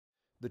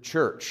The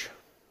church,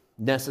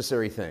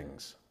 necessary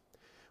things.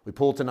 We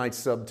pull tonight's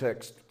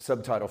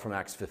subtitle from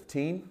Acts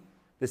 15.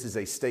 This is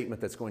a statement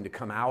that's going to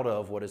come out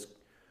of what is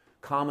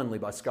commonly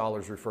by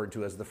scholars referred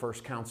to as the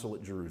First Council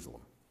at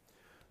Jerusalem.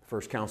 The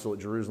First Council at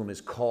Jerusalem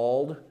is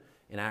called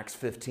in Acts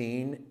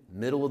 15,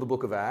 middle of the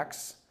book of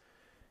Acts,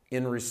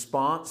 in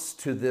response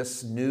to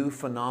this new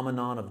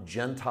phenomenon of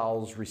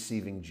Gentiles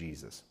receiving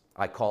Jesus.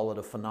 I call it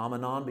a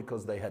phenomenon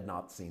because they had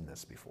not seen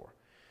this before.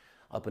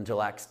 Up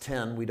until Acts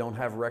 10, we don't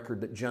have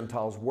record that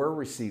Gentiles were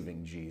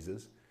receiving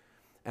Jesus.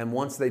 And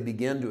once they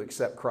begin to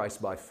accept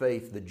Christ by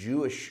faith, the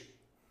Jewish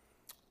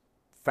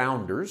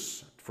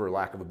founders, for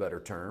lack of a better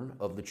term,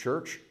 of the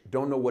church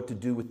don't know what to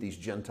do with these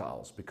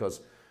Gentiles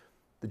because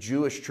the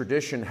Jewish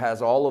tradition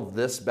has all of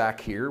this back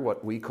here,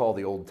 what we call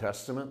the Old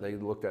Testament. They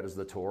looked at as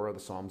the Torah, the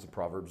Psalms, the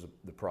Proverbs,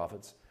 the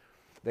prophets.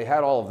 They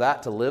had all of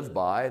that to live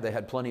by. They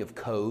had plenty of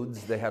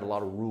codes. They had a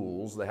lot of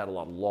rules. They had a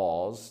lot of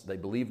laws. They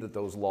believed that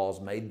those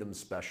laws made them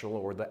special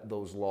or that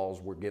those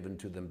laws were given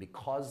to them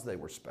because they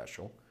were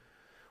special.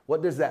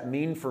 What does that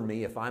mean for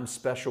me if I'm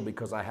special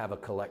because I have a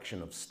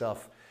collection of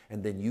stuff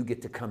and then you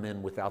get to come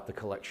in without the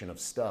collection of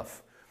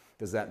stuff?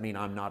 Does that mean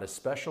I'm not as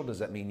special? Does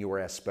that mean you are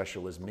as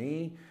special as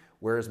me?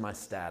 Where is my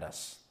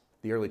status?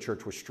 The early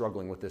church was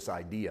struggling with this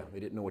idea. They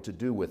didn't know what to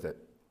do with it.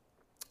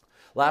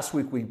 Last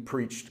week we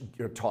preached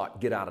or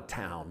taught Get Out of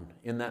Town.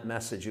 In that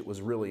message, it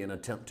was really an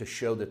attempt to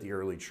show that the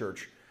early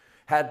church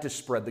had to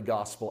spread the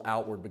gospel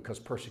outward because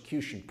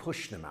persecution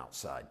pushed them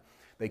outside.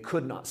 They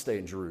could not stay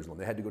in Jerusalem.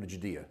 They had to go to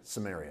Judea,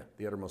 Samaria,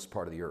 the uttermost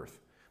part of the earth.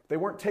 They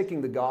weren't taking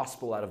the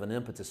gospel out of an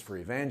impetus for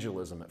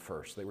evangelism at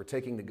first. They were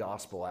taking the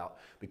gospel out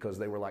because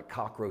they were like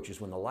cockroaches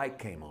when the light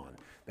came on.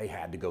 They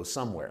had to go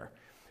somewhere.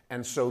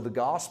 And so the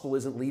gospel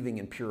isn't leaving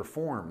in pure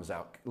forms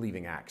out,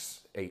 leaving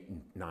Acts 8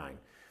 and 9.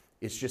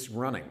 It's just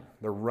running.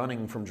 They're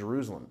running from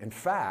Jerusalem. In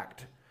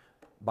fact,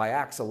 by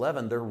Acts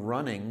 11, they're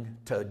running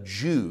to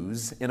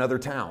Jews in other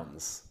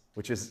towns,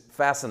 which is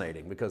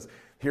fascinating because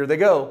here they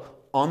go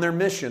on their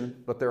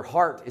mission, but their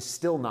heart is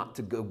still not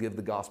to go give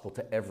the gospel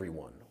to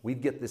everyone. We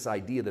get this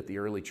idea that the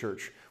early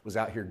church was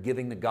out here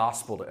giving the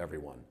gospel to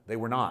everyone. They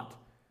were not.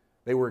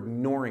 They were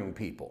ignoring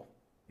people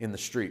in the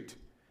street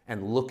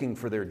and looking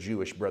for their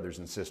Jewish brothers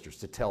and sisters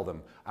to tell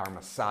them our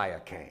Messiah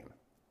came.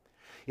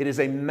 It is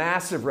a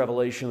massive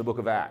revelation in the book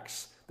of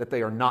Acts that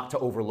they are not to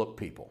overlook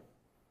people,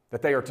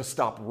 that they are to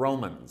stop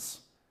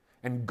Romans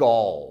and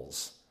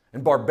Gauls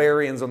and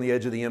barbarians on the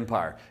edge of the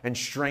empire and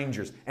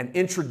strangers and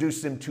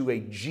introduce them to a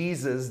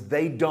Jesus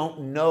they don't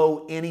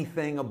know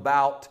anything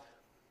about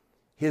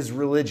his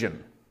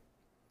religion.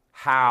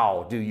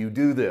 How do you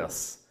do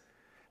this?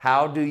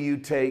 How do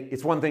you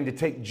it's one thing to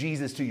take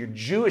Jesus to your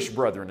Jewish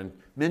brethren and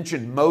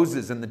mention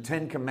Moses and the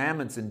Ten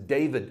Commandments and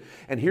David.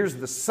 And here's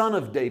the son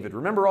of David.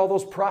 Remember all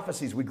those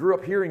prophecies we grew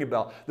up hearing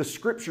about, the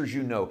scriptures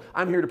you know.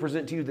 I'm here to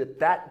present to you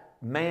that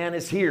man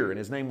is here and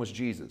his name was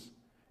Jesus.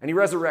 And he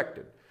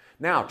resurrected.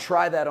 Now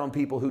try that on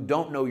people who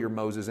don't know your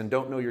Moses and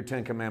don't know your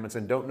Ten Commandments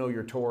and don't know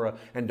your Torah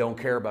and don't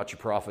care about your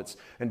prophets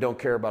and don't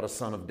care about a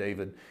son of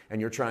David.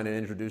 And you're trying to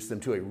introduce them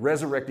to a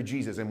resurrected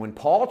Jesus. And when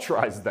Paul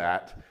tries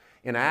that,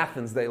 in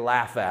Athens, they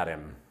laugh at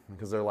him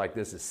because they're like,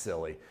 this is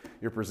silly.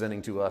 You're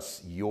presenting to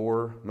us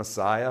your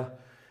Messiah,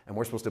 and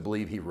we're supposed to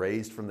believe he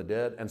raised from the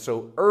dead. And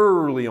so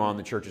early on,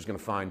 the church is going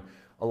to find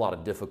a lot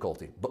of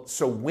difficulty.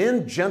 So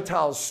when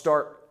Gentiles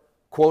start,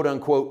 quote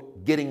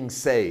unquote, getting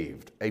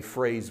saved, a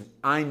phrase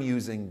I'm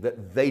using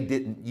that they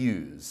didn't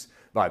use,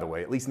 by the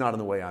way, at least not in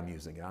the way I'm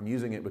using it. I'm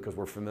using it because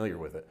we're familiar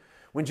with it.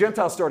 When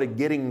Gentiles started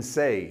getting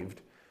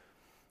saved,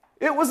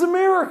 it was a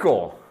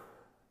miracle.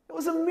 It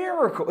was a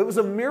miracle. It was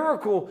a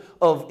miracle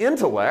of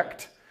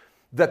intellect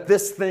that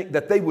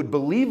they would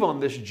believe on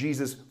this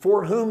Jesus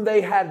for whom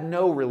they had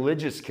no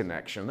religious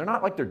connection. They're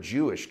not like their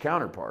Jewish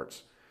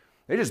counterparts.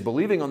 They're just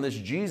believing on this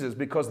Jesus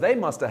because they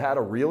must have had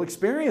a real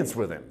experience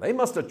with him. They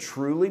must have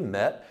truly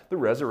met the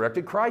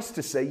resurrected Christ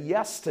to say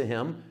yes to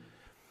him,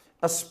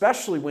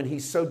 especially when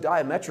he's so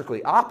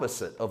diametrically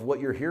opposite of what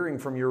you're hearing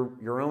from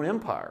your own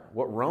empire.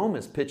 What Rome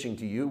is pitching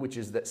to you, which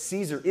is that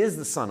Caesar is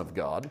the Son of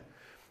God,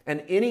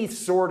 and any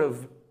sort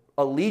of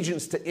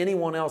allegiance to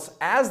anyone else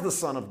as the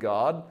Son of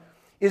God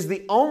is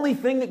the only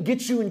thing that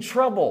gets you in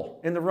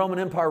trouble in the Roman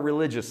Empire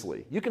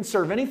religiously. You can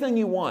serve anything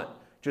you want,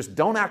 just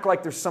don't act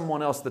like there's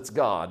someone else that's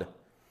God.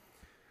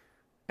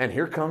 And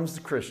here comes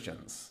the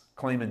Christians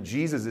claiming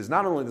Jesus is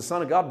not only the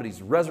Son of God, but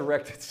he's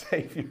resurrected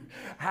Savior.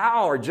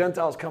 How are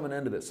Gentiles coming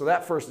into this? So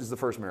that first is the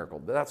first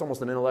miracle. That's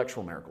almost an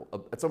intellectual miracle.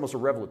 It's almost a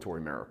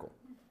revelatory miracle.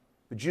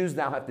 The Jews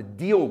now have to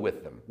deal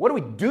with them. What do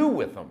we do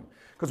with them?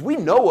 Because we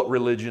know what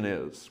religion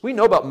is. We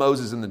know about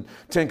Moses and the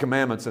Ten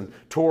Commandments and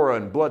Torah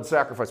and blood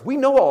sacrifice. We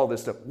know all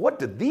this stuff. What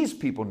do these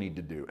people need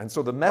to do? And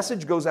so the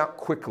message goes out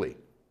quickly.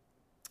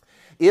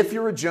 If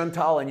you're a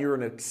Gentile and you're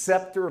an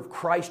acceptor of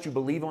Christ, you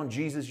believe on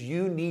Jesus,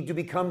 you need to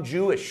become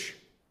Jewish.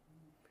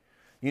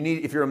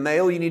 If you're a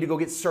male, you need to go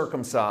get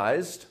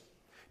circumcised.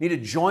 You need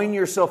to join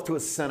yourself to a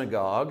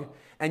synagogue,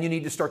 and you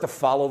need to start to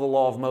follow the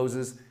law of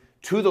Moses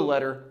to the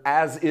letter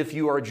as if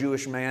you are a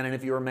Jewish man. And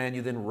if you're a man,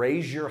 you then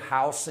raise your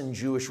house in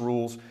Jewish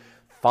rules,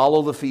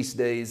 follow the feast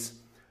days,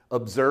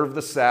 observe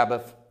the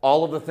Sabbath,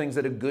 all of the things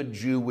that a good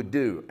Jew would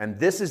do. And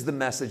this is the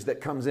message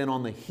that comes in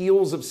on the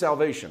heels of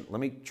salvation. Let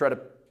me try to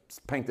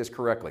paint this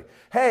correctly.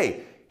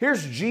 Hey,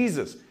 here's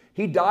Jesus.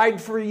 He died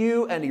for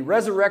you and he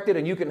resurrected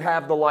and you can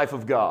have the life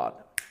of God.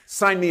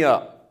 Sign me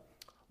up.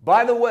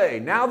 By the way,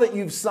 now that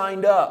you've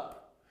signed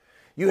up,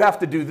 you have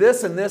to do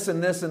this and this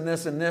and this and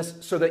this and this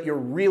so that you're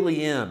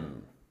really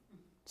in.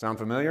 Sound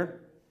familiar?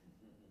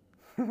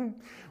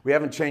 We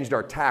haven't changed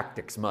our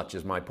tactics much,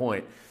 is my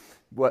point.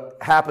 What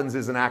happens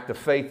is an act of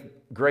faith,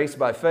 grace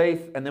by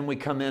faith, and then we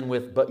come in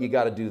with, but you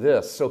got to do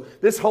this. So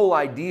this whole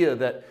idea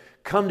that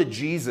come to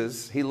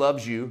Jesus, he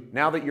loves you.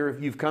 Now that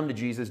you've come to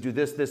Jesus, do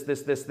this, this,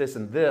 this, this, this,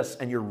 and this,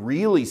 and you're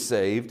really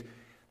saved.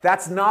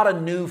 That's not a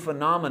new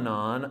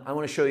phenomenon. I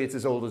want to show you it's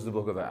as old as the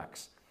book of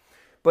Acts.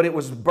 But it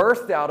was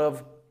birthed out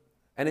of,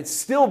 and it's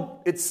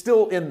still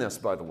in this,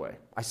 by the way.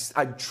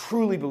 I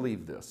truly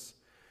believe this.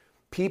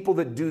 People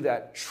that do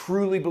that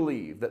truly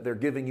believe that they're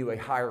giving you a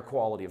higher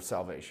quality of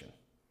salvation.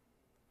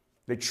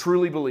 They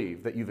truly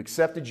believe that you've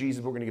accepted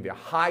Jesus. We're going to give you a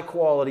high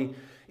quality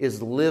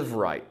is live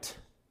right.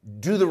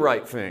 Do the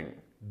right thing.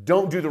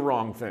 Don't do the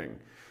wrong thing.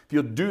 If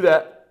you'll do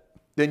that,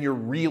 then you're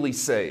really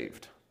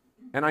saved.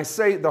 And I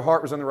say the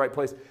heart was in the right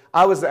place.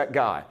 I was that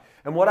guy.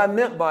 And what I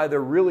meant by they're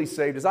really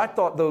saved is I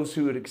thought those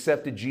who had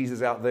accepted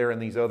Jesus out there in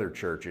these other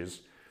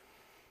churches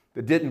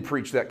that didn't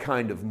preach that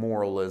kind of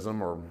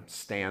moralism or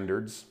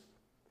standards,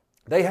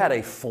 they had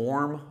a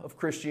form of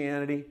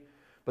Christianity,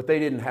 but they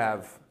didn't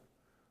have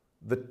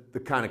the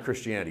kind of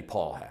Christianity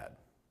Paul had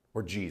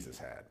or Jesus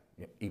had.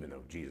 Even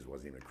though Jesus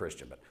wasn't even a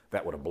Christian, but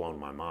that would have blown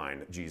my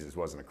mind that Jesus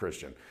wasn't a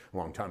Christian a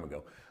long time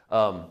ago.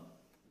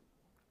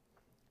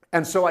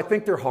 And so I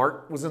think their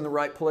heart was in the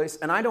right place,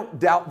 and I don't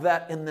doubt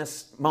that in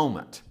this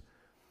moment.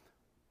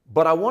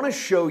 But I want to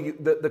show you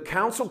that the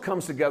council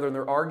comes together and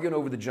they're arguing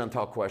over the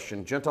Gentile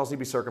question. Gentiles need to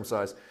be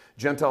circumcised.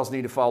 Gentiles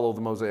need to follow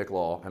the Mosaic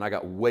law. And I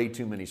got way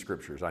too many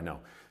scriptures, I know,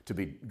 to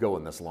be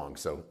going this long.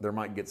 So there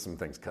might get some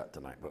things cut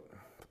tonight, but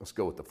let's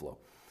go with the flow.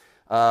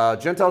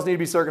 Gentiles need to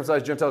be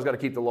circumcised. Gentiles got to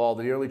keep the law.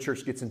 The early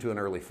church gets into an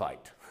early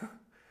fight.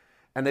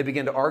 And they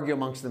begin to argue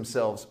amongst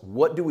themselves,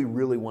 what do we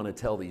really want to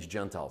tell these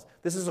Gentiles?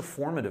 This is a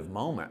formative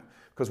moment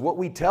because what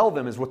we tell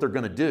them is what they're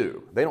going to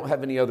do. They don't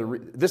have any other,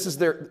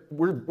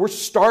 we're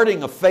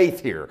starting a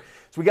faith here.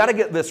 So we got to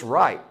get this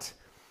right.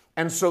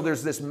 And so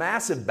there's this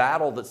massive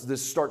battle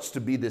this starts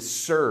to be this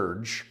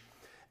surge.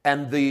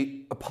 And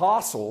the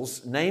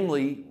apostles,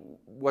 namely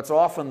what's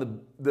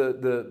often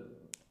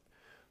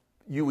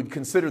you would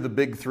consider the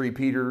big three,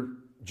 Peter,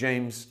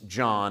 James,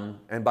 John,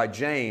 and by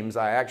James,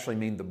 I actually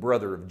mean the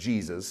brother of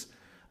Jesus.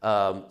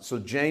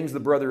 So James, the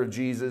brother of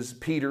Jesus,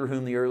 Peter,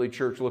 whom the early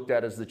church looked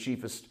at as the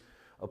chiefest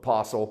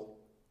apostle,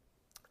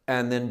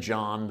 and then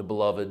John, the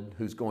beloved,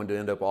 who's going to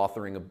end up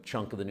authoring a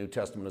chunk of the New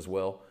Testament as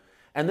well.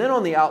 And then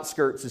on the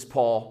outskirts is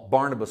Paul,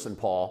 Barnabas and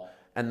Paul,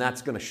 and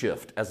that's going to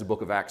shift as the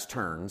book of Acts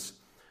turns.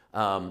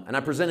 And I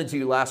presented to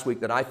you last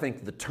week that I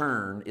think the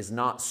turn is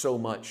not so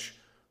much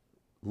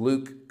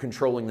Luke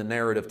controlling the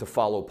narrative to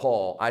follow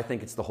Paul. I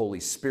think it's the Holy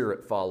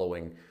Spirit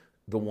following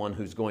the one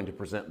who's going to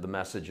present the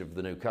message of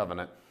the new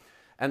covenant.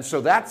 And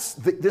so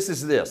this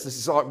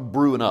is all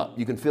brewing up.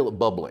 You can feel it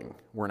bubbling.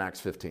 We're in Acts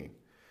 15.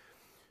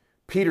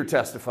 Peter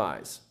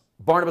testifies.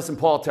 Barnabas and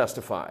Paul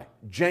testify.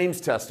 James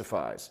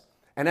testifies.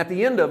 And at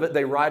the end of it,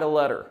 they write a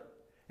letter.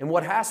 And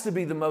what has to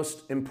be the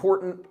most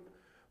important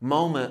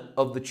moment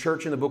of the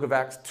church in the book of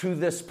Acts to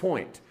this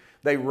point,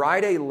 they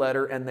write a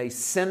letter and they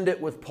send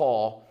it with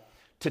Paul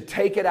to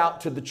take it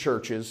out to the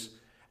churches,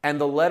 and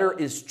the letter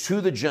is to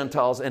the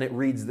Gentiles, and it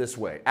reads this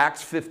way.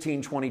 Acts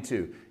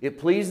 15:22. It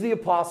pleased the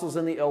apostles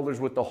and the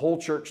elders with the whole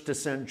church to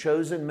send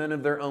chosen men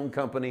of their own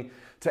company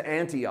to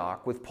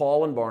Antioch with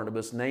Paul and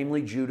Barnabas,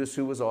 namely Judas,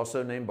 who was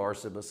also named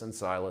Barsabas, and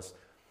Silas.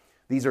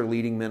 These are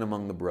leading men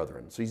among the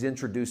brethren. So he's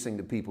introducing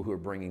the people who are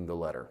bringing the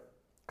letter.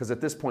 Because at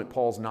this point,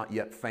 Paul's not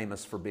yet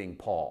famous for being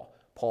Paul.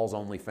 Paul's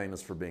only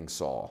famous for being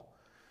Saul.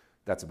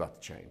 That's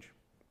about to change.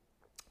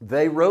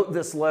 They wrote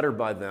this letter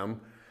by them,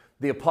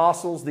 the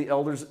apostles, the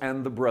elders,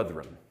 and the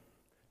brethren.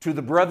 To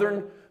the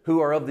brethren who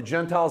are of the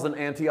Gentiles in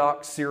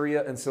Antioch,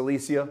 Syria, and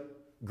Cilicia,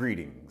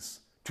 greetings.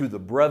 To the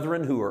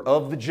brethren who are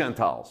of the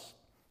Gentiles.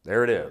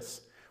 There it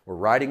is. We're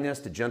writing this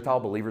to Gentile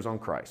believers on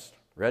Christ.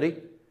 Ready?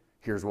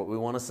 Here's what we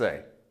want to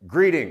say.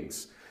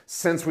 Greetings.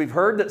 Since we've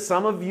heard that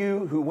some of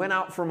you who went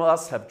out from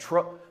us have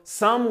troubled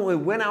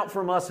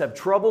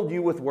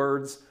you with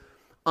words,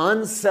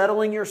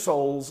 unsettling your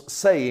souls,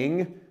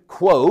 saying,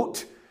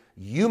 quote,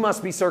 you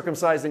must be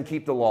circumcised and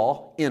keep the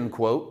law, end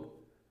quote.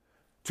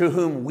 To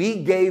whom we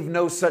gave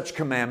no such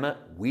commandment.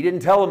 We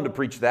didn't tell them to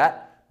preach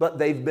that, but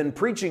they've been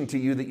preaching to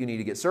you that you need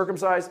to get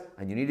circumcised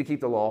and you need to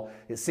keep the law.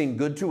 It seemed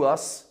good to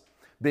us,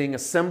 being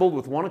assembled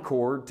with one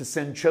accord, to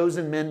send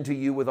chosen men to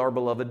you with our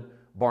beloved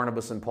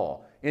Barnabas and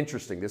Paul.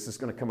 Interesting, this is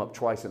going to come up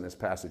twice in this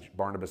passage.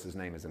 Barnabas'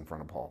 name is in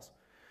front of Paul's.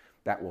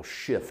 That will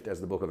shift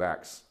as the book of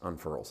Acts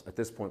unfurls. At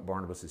this point,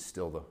 Barnabas is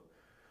still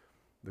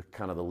the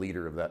kind of the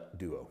leader of that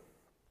duo.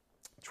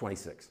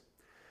 26.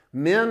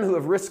 Men who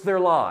have risked their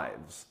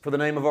lives for the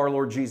name of our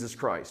Lord Jesus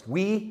Christ.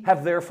 We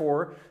have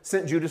therefore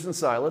sent Judas and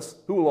Silas,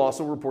 who will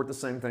also report the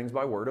same things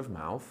by word of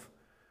mouth.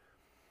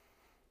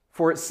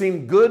 For it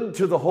seemed good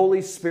to the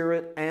Holy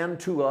Spirit and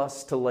to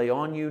us to lay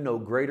on you no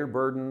greater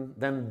burden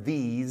than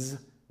these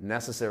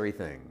necessary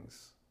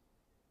things.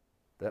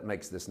 That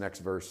makes this next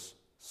verse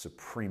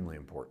supremely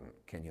important.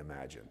 Can you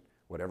imagine?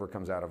 Whatever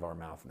comes out of our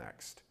mouth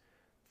next,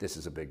 this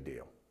is a big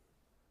deal.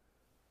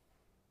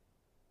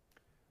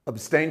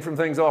 Abstain from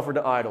things offered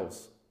to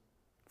idols,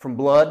 from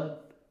blood,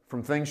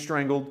 from things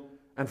strangled,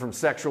 and from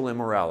sexual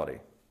immorality.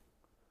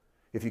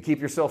 If you keep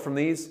yourself from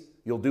these,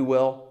 you'll do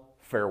well,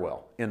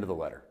 farewell. End of the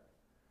letter.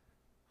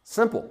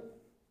 Simple.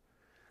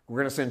 We're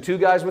going to send 2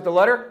 guys with the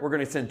letter. We're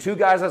going to send 2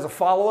 guys as a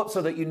follow-up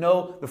so that you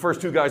know the first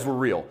 2 guys were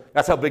real.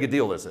 That's how big a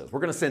deal this is. We're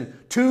going to send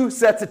 2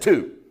 sets of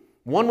 2.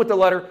 1 with the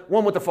letter,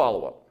 1 with the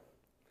follow-up.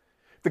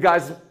 If the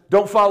guys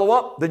don't follow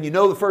up, then you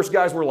know the first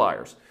guys were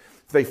liars.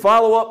 If they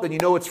follow up, then you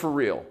know it's for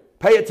real.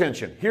 Pay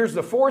attention. Here's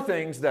the 4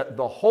 things that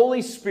the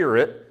Holy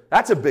Spirit,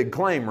 that's a big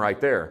claim right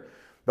there.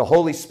 The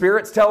Holy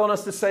Spirit's telling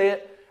us to say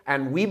it,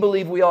 and we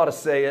believe we ought to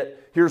say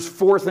it. Here's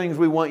 4 things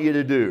we want you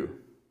to do.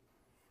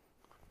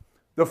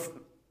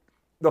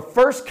 The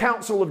first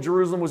council of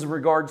Jerusalem was in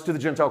regards to the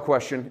Gentile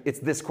question. It's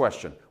this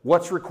question: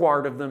 what's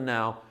required of them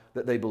now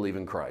that they believe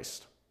in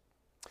Christ?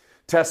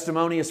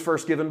 Testimony is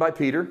first given by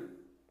Peter.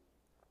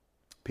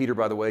 Peter,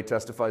 by the way,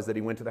 testifies that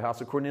he went to the house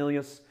of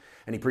Cornelius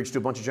and he preached to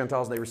a bunch of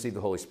Gentiles and they received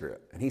the Holy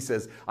Spirit. And he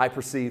says, I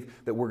perceive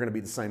that we're going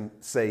to be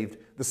saved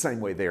the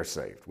same way they're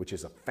saved, which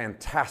is a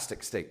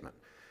fantastic statement.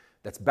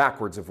 That's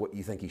backwards of what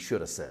you think he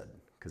should have said.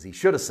 Because he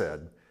should have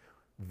said,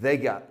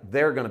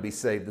 they're going to be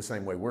saved the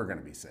same way we're going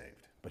to be saved.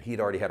 But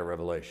he'd already had a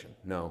revelation.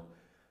 No,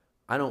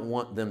 I don't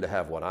want them to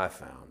have what I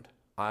found.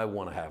 I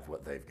want to have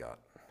what they've got.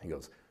 He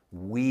goes,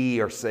 we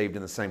are saved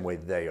in the same way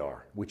they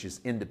are, which is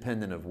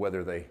independent of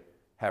whether they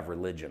have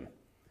religion.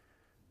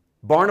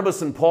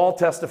 Barnabas and Paul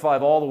testify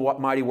of all the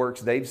mighty works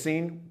they've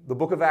seen. The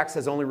book of Acts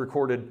has only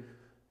recorded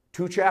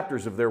 2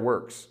 chapters of their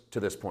works to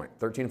this point,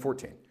 13 and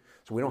 14.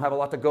 So we don't have a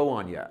lot to go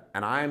on yet.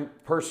 And I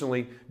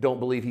personally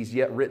don't believe he's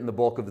yet written the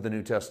bulk of the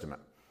New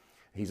Testament.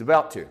 He's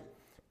about to.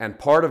 And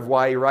part of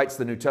why he writes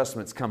the New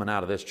Testament is coming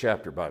out of this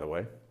chapter, by the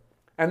way.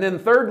 And then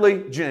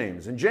thirdly,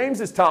 James. And James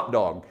is top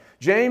dog.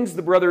 James,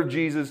 the brother of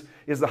Jesus,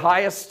 is the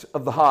highest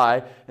of the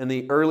high in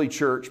the early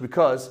church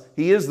because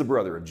he is the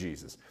brother of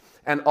Jesus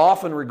and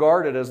often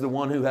regarded as the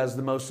one who has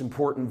the most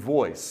important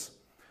voice.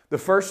 The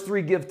first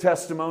 3 give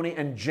testimony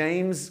and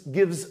James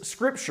gives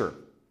scripture.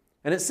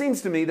 And it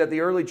seems to me that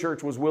the early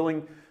church was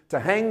willing to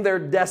hang their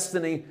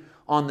destiny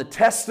on the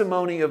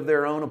testimony of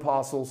their own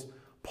apostles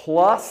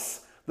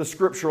plus the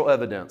scriptural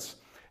evidence.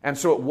 And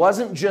so it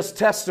wasn't just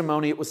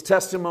testimony, it was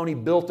testimony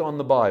built on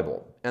the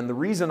Bible. And the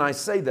reason I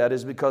say that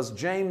is because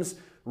James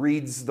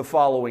reads the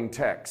following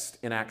text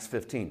in Acts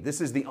 15. This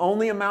is the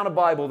only amount of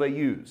Bible they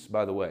use,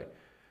 by the way,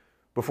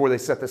 before they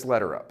set this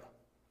letter up.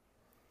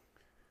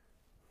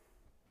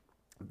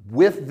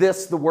 With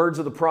this, the words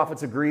of the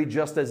prophets agree,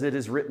 just as it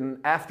is written,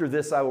 after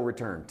this I will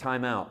return.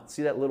 Time out.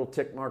 See that little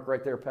tick mark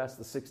right there past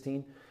the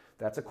 16?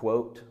 That's a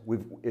quote.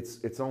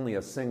 It's only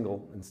a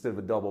single instead of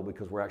a double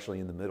because we're actually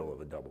in the middle of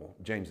a double.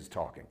 James is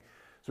talking.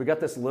 So we got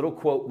this little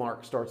quote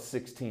mark starts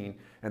 16,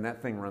 and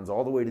that thing runs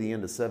all the way to the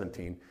end of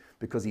 17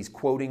 because he's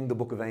quoting the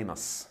book of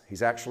Amos.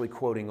 He's actually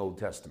quoting Old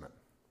Testament.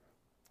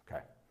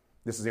 Okay.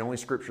 This is the only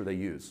scripture they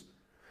use.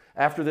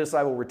 After this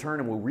I will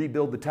return and will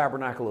rebuild the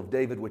tabernacle of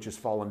David, which has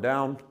fallen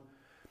down.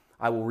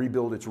 I will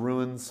rebuild its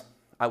ruins.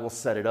 I will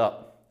set it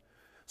up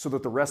so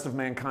that the rest of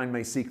mankind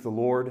may seek the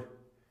Lord,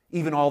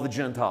 even all the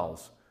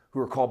Gentiles who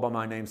are called by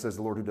my name, says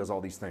the Lord who does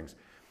all these things.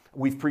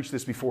 We've preached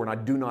this before, and I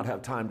do not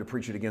have time to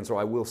preach it again, so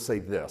I will say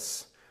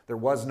this. There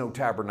was no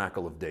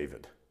tabernacle of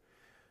David.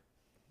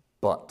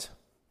 But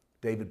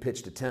David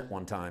pitched a tent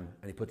one time,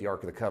 and he put the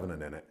Ark of the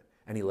Covenant in it,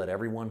 and he let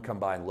everyone come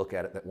by and look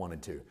at it that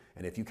wanted to.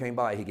 And if you came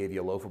by, he gave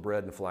you a loaf of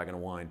bread and a flagon of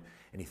wine,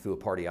 and he threw a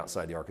party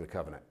outside the Ark of the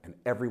Covenant. And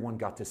everyone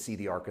got to see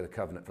the Ark of the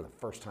Covenant for the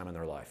first time in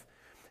their life.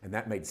 And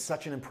that made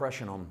such an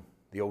impression on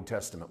the Old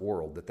Testament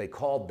world that they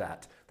called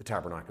that the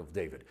Tabernacle of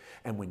David.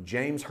 And when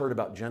James heard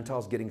about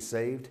Gentiles getting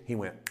saved, he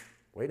went,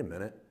 wait a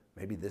minute,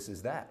 maybe this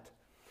is that.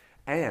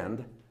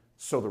 And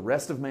so the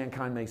rest of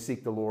mankind may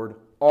seek the Lord.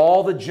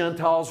 All the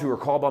Gentiles who are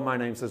called by my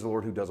name, says the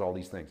Lord who does all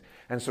these things.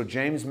 And so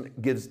James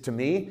gives to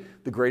me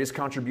the greatest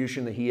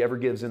contribution that he ever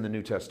gives in the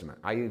New Testament.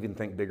 I even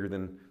think bigger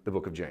than the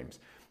book of James,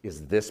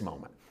 is this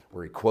moment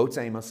where he quotes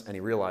Amos and he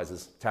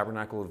realizes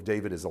Tabernacle of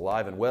David is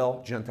alive and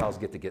well. Gentiles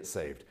get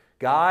saved.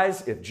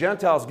 Guys, if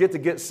Gentiles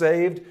get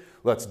saved,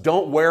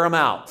 don't wear them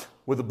out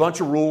with a bunch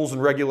of rules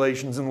and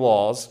regulations and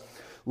laws.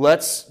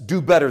 Let's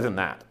do better than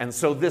that. And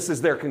so this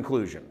is their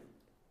conclusion.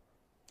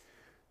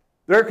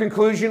 Their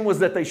conclusion was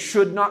that they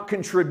should not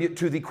contribute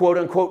to the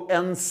quote-unquote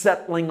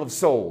unsettling of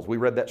souls. We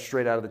read that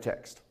straight out of the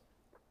text.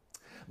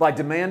 By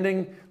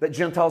demanding that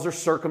Gentiles are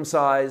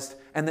circumcised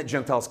and that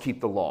Gentiles keep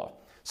the law.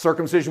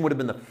 Circumcision would have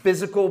been the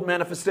physical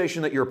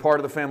manifestation that you're a part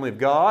of the family of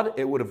God.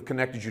 It would have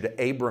connected you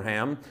to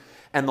Abraham.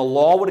 And the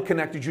law would have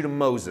connected you to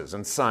Moses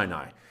and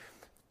Sinai.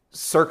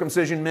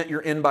 Circumcision meant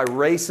you're in by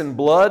race and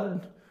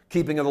blood.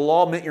 Keeping of the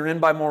law meant you're in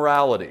by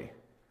morality.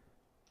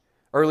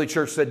 Early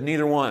church said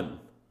neither one.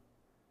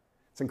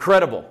 It's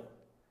incredible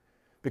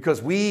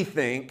because we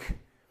think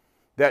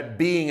that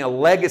being a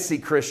legacy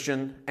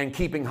Christian and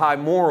keeping high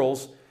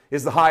morals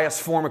is the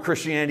highest form of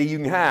Christianity you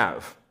can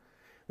have.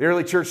 The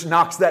early church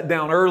knocks that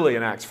down early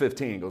in Acts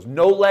 15. It goes,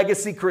 no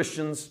legacy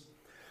Christians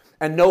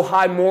and no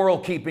high moral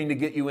keeping to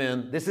get you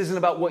in. This isn't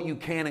about what you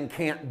can and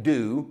can't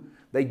do.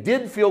 They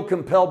did feel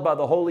compelled by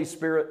the Holy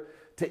Spirit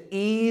to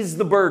ease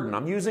the burden.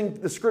 I'm using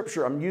the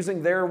scripture. I'm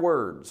using their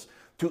words.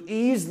 To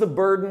ease the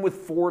burden with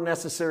 4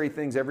 necessary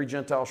things every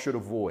Gentile should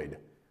avoid.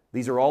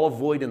 These are all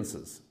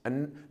avoidances.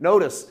 And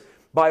notice,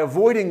 by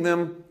avoiding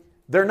them,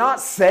 they're not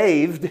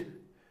saved.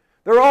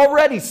 They're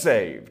already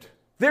saved.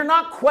 They're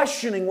not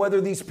questioning whether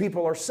these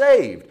people are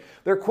saved.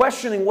 They're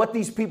questioning what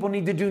these people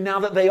need to do now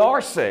that they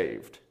are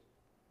saved.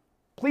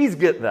 Please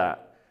get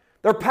that.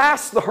 They're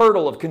past the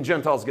hurdle of can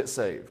Gentiles get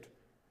saved.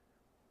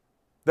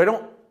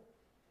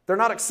 They're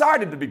not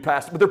excited to be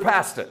past it, but they're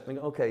past it. They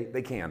go, okay,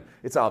 they can.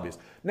 It's obvious.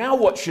 Now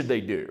what should they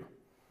do?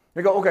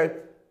 They go, okay,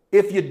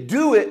 if you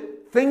do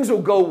it, things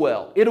will go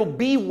well. It'll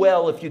be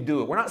well if you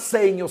do it. We're not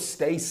saying you'll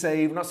stay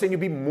saved. We're not saying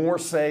you'll be more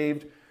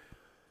saved.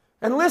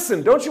 And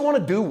listen, don't you want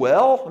to do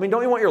well? I mean,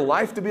 don't you want your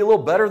life to be a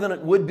little better than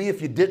it would be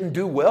if you didn't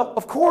do well?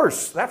 Of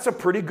course, that's a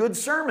pretty good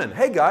sermon.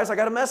 Hey guys, I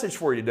got a message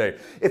for you today.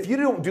 If you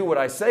don't do what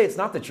I say, it's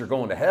not that you're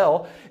going to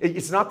hell.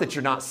 It's not that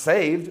you're not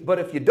saved. But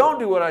if you don't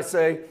do what I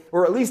say,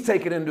 or at least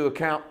take it into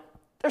account,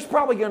 there's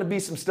probably going to be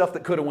some stuff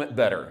that could have went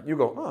better. You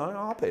go, oh,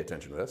 I'll pay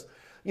attention to this.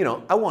 You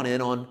know, I want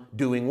in on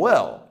doing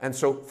well. And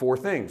so 4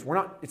 things.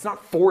 It's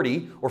not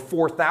 40 or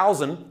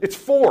 4,000. It's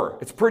 4.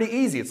 It's pretty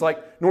easy. It's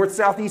like north,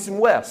 south, east, and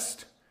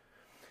west.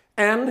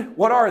 And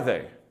what are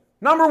they?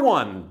 Number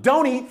 1,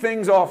 don't eat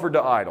things offered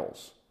to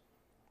idols.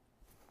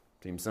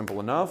 Seems simple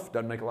enough.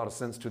 Doesn't make a lot of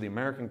sense to the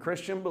American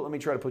Christian, but let me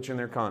try to put you in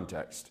their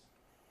context.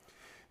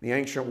 In the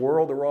ancient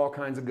world, there were all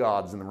kinds of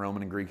gods in the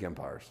Roman and Greek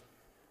empires.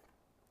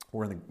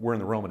 We're in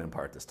the Roman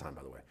Empire at this time,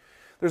 by the way.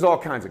 There's all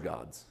kinds of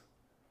gods.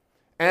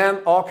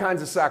 And all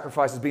kinds of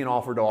sacrifices being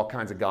offered to all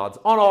kinds of gods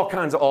on all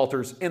kinds of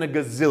altars in a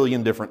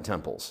gazillion different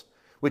temples,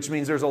 which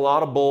means there's a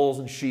lot of bulls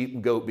and sheep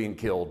and goat being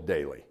killed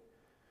daily.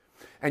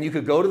 And you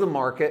could go to the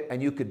market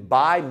and you could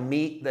buy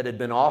meat that had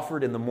been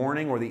offered in the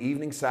morning or the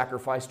evening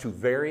sacrifice to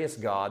various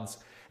gods,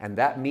 and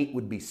that meat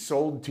would be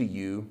sold to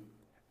you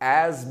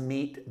as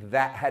meat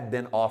that had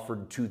been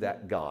offered to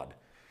that god.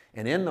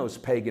 And in those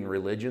pagan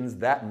religions,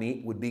 that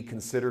meat would be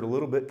considered a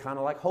little bit kind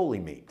of like holy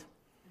meat.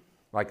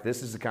 Like,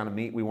 this is the kind of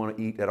meat we want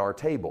to eat at our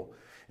table.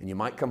 And you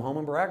might come home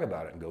and brag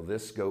about it and go,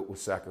 this goat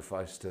was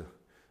sacrificed to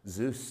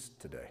Zeus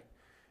today.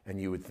 And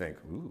you would think,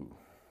 ooh,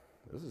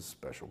 this is a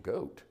special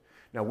goat.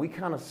 Now, we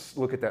kind of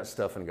look at that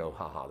stuff and go,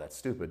 haha, that's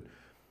stupid.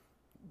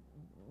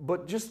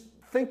 But just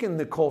think in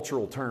the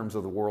cultural terms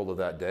of the world of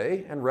that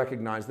day and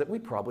recognize that we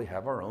probably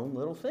have our own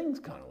little things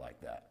kind of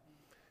like that.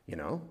 You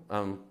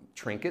know,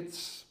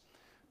 trinkets,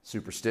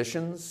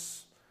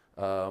 superstitions.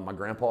 My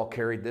grandpa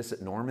carried this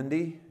at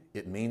Normandy.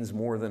 It means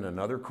more than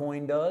another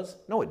coin does.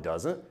 No, it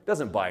doesn't. It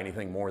doesn't buy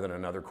anything more than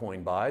another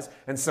coin buys.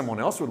 And someone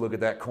else would look at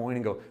that coin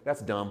and go,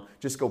 that's dumb.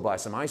 Just go buy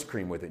some ice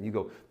cream with it. And you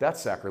go,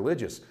 that's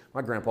sacrilegious.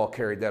 My grandpa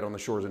carried that on the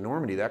shores of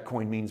Normandy. That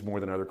coin means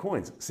more than other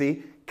coins.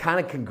 See, kind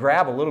of can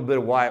grab a little bit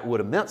of why it would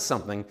have meant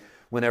something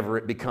whenever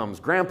it becomes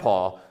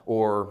grandpa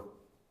or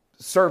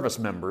service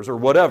members or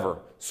whatever.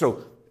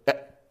 So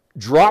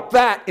drop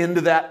that into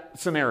that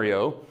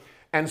scenario.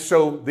 And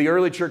so the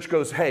early church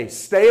goes, hey,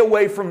 stay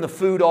away from the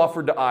food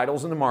offered to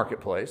idols in the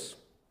marketplace.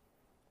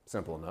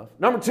 Simple enough.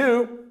 Number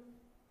 2,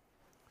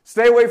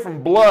 stay away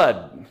from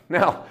blood.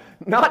 Now,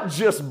 not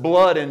just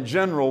blood in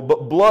general,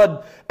 but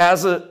blood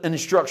as an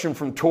instruction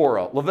from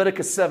Torah.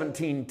 Leviticus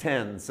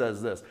 17:10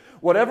 says this,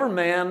 whatever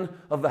man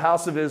of the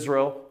house of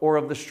Israel or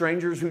of the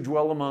strangers who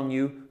dwell among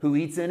you who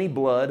eats any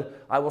blood,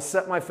 I will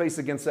set my face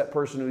against that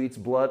person who eats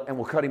blood and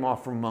will cut him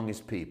off from among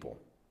his people.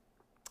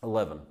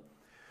 11.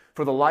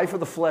 For the life of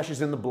the flesh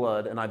is in the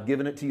blood, and I've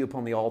given it to you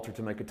upon the altar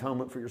to make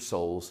atonement for your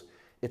souls.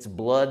 It's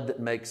blood that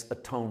makes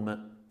atonement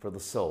for the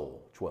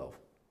soul. 12.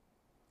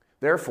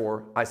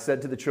 Therefore, I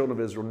said to the children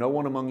of Israel, no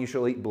one among you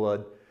shall eat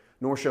blood,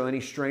 nor shall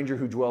any stranger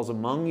who dwells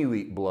among you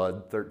eat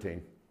blood.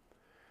 13.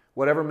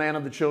 Whatever man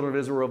of the children of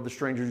Israel or of the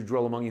strangers who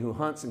dwell among you who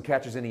hunts and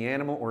catches any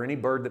animal or any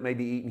bird that may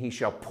be eaten, he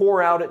shall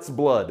pour out its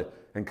blood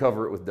and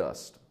cover it with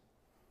dust.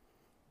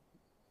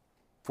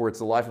 For it's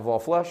the life of all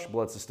flesh,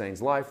 blood sustains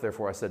life.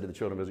 Therefore I said to the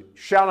children of Israel,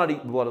 shall not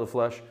eat the blood of the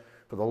flesh,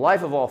 for the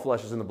life of all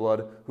flesh is in the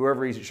blood.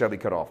 Whoever eats it shall be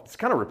cut off. It's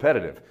kind of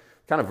repetitive.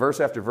 Kind of verse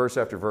after verse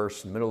after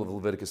verse. In the middle of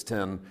Leviticus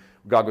 10,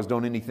 God goes,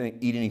 don't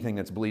eat anything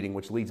that's bleeding,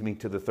 which leads me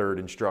to the third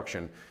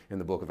instruction in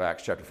the book of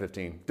Acts, chapter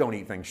 15. Don't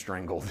eat things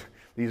strangled.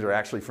 These are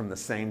actually from the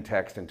same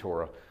text in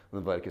Torah,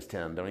 Leviticus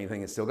 10. Don't eat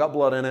anything that's still got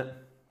blood in it,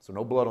 so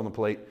no blood on the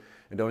plate.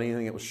 And don't eat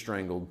anything that was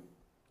strangled,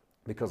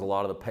 because a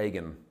lot of the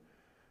pagan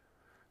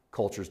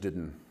cultures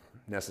didn't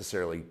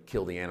necessarily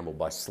kill the animal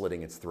by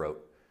slitting its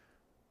throat.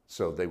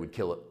 So they would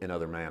kill it in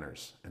other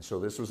manners. And so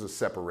this was a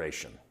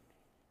separation.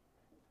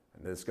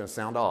 and it's going to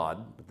sound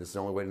odd, but this is the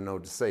only way to know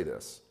to say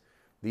this.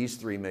 These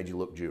three made you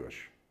look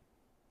Jewish.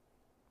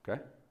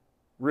 Okay?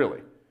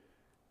 Really.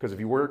 Because if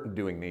you weren't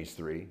doing these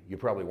three, you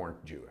probably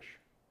weren't Jewish.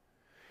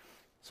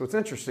 So it's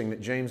interesting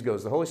that James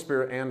goes, the Holy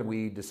Spirit and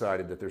we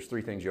decided that there's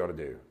three things you ought to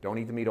do. Don't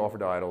eat the meat offered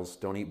to idols,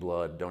 don't eat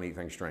blood, don't eat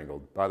things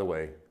strangled. By the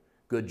way,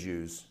 good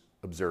Jews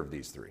observe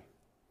these three.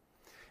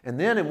 And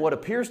then in what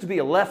appears to be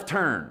a left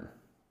turn,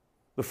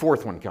 the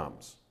fourth one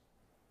comes.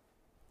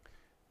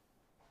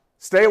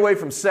 Stay away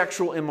from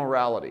sexual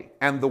immorality.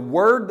 And the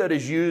word that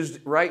is used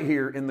right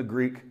here in the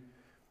Greek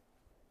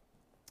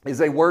is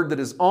a word that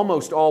is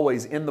almost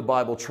always in the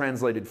Bible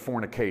translated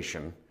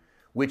fornication,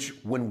 which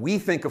when we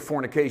think of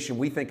fornication,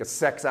 we think of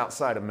sex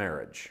outside of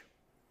marriage,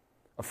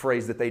 a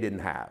phrase that they didn't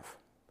have.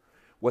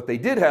 What they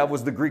did have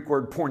was the Greek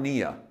word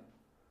porneia,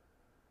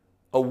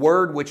 a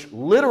word which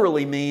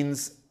literally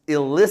means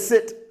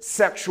illicit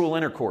sexual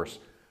intercourse.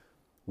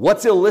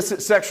 What's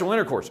illicit sexual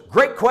intercourse?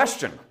 Great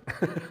question.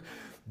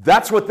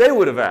 That's what they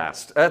would have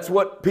asked. That's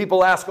what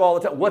people ask all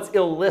the time. What's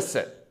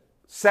illicit?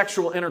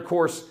 Sexual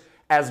intercourse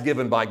as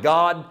given by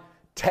God,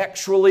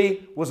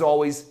 textually was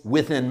always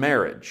within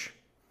marriage.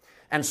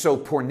 And so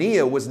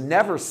porneia was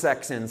never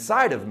sex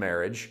inside of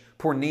marriage.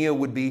 Porneia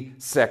would be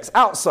sex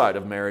outside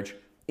of marriage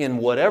in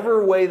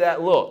whatever way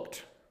that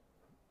looked.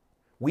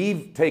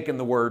 We've taken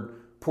the word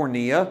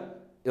porneia,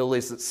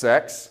 illicit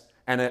sex,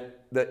 and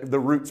the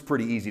root's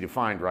pretty easy to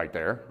find right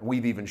there.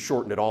 We've even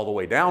shortened it all the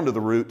way down to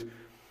the root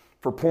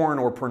for porn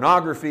or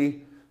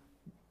pornography,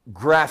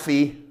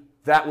 graphy,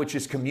 that which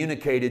is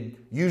communicated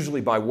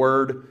usually by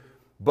word,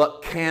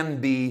 but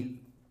can be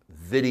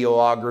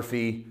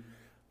videography,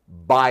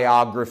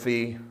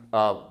 biography,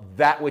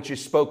 that which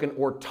is spoken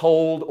or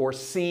told or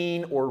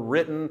seen or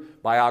written,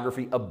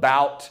 biography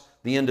about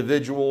the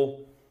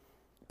individual,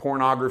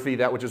 pornography,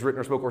 that which is written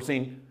or spoken or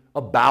seen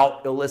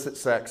about illicit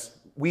sex.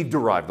 We've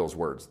derived those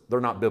words. They're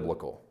not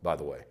biblical, by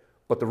the way,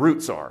 but the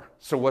roots are.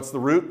 So what's the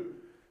root?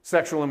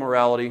 Sexual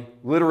immorality,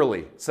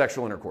 literally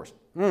sexual intercourse.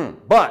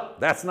 But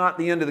that's not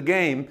the end of the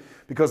game,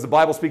 because the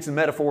Bible speaks in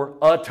metaphor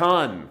a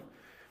ton.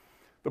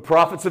 The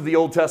prophets of the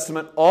Old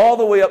Testament, all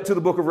the way up to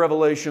the book of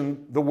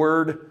Revelation, the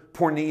word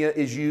porneia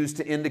is used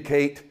to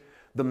indicate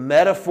the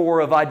metaphor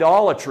of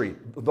idolatry,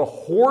 the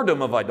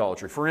whoredom of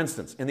idolatry. For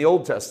instance, in the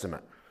Old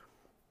Testament,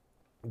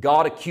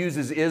 God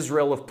accuses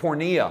Israel of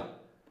porneia.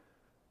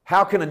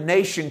 How can a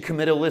nation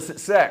commit illicit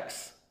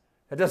sex?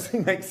 That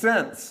doesn't make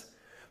sense,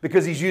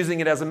 because he's using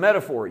it as a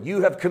metaphor.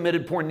 You have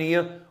committed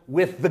porneia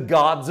with the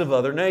gods of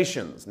other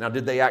nations. Now,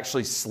 did they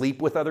actually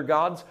sleep with other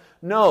gods?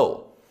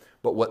 No.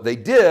 But what they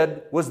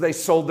did was they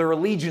sold their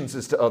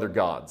allegiances to other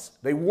gods.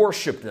 They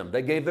worshiped them.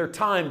 They gave their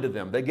time to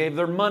them. They gave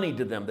their money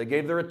to them. They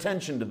gave their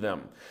attention to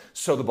them.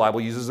 So the Bible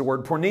uses the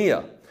word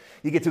porneia.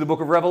 You get to the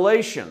book of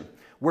Revelation,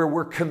 where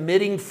we're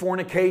committing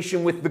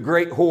fornication with the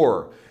great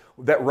whore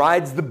that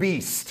rides the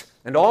beast.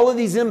 And all of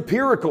these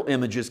empirical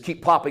images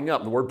keep popping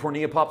up. The word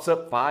porneia pops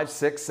up 5,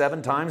 6,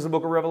 7 times in the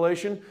book of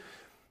Revelation.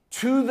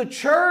 To the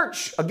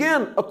church,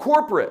 again, a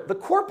corporate. The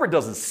corporate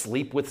doesn't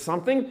sleep with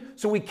something,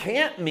 so we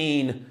can't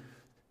mean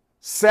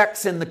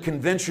sex in the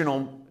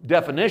conventional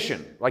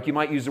definition, like you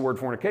might use the word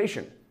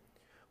fornication.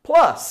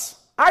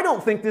 Plus, I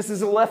don't think this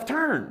is a left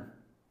turn.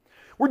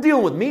 We're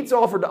dealing with meats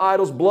offered to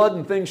idols, blood,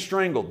 and things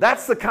strangled.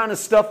 That's the kind of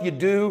stuff you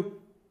do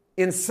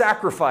in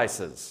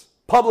sacrifices,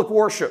 public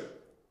worship.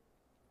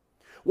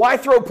 Why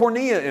throw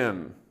porneia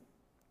in?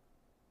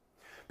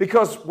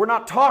 Because we're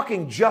not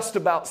talking just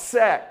about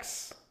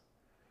sex.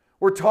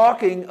 We're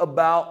talking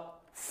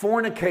about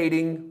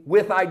fornicating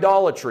with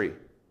idolatry.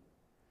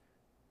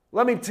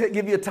 Let me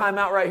give you a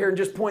timeout right here and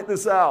just point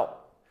this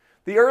out.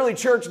 The early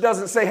church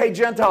doesn't say, hey,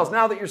 Gentiles,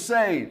 now that you're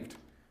saved,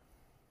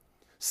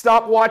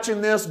 stop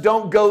watching this,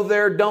 don't go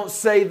there, don't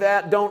say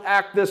that, don't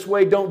act this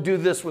way, don't do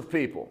this with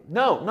people.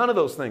 No, none of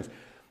those things.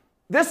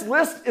 This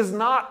list is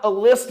not a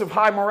list of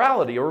high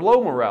morality or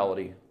low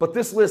morality, but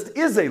this list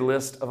is a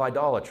list of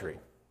idolatry.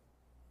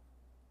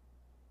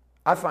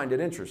 I find it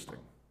interesting.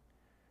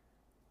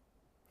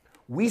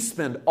 We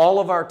spend all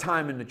of our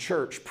time in the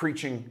church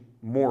preaching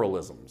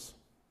moralisms.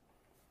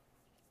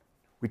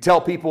 We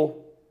tell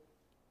people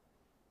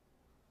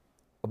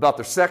about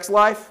their sex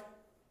life,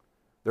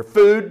 their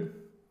food,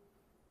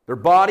 their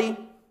body,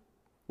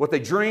 what they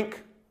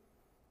drink,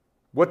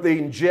 what they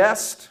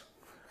ingest,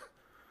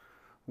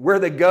 where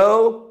they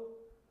go,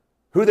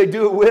 who they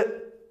do it with.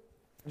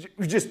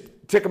 You just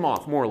tick them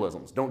off,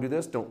 moralisms. Don't do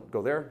this, don't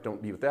go there,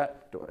 don't be with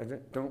that,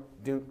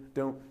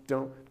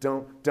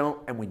 don't.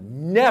 And we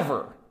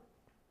never,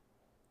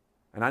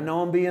 and I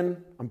know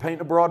I'm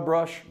painting a broad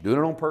brush, doing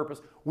it on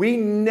purpose, we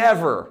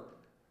never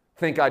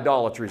think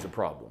idolatry is a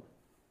problem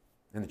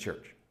in the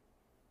church.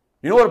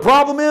 You know what a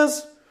problem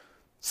is?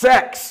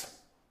 Sex.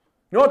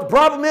 You know what the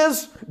problem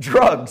is?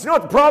 Drugs. You know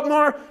what the problem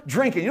are?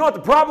 Drinking. You know what the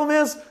problem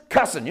is?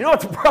 Cussing. You know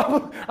what the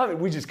problem? I mean,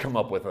 we just come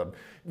up with them.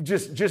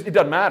 Just it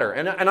doesn't matter.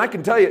 And I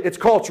can tell you, it's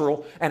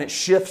cultural and it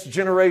shifts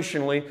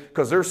generationally,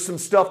 because there's some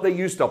stuff they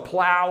used to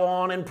plow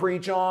on and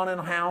preach on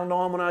and hound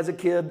on when I was a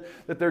kid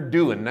that they're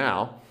doing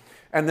now.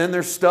 And then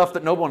there's stuff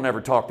that no one ever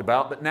talked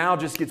about that now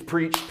just gets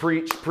preached.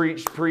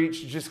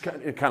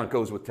 It kind of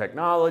goes with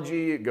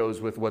technology. It goes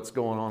with what's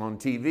going on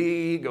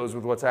TV. It goes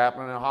with what's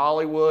happening in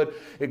Hollywood.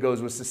 It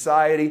goes with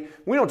society.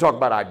 We don't talk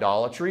about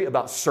idolatry,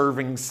 about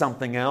serving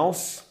something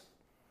else.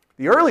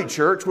 The early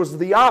church was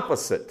the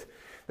opposite.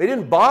 They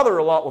didn't bother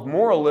a lot with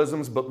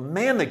moralisms, but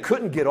man, they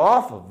couldn't get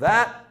off of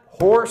that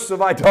horse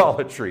of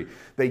idolatry.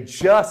 They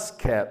just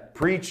kept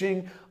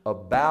preaching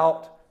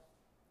about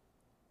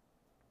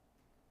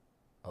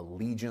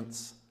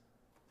allegiance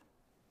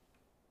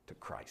to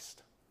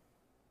Christ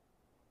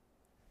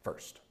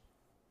first.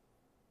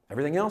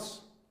 Everything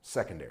else,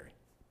 secondary.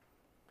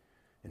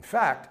 In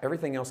fact,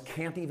 everything else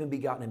can't even be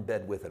gotten in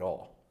bed with at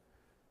all.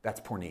 That's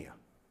porneia.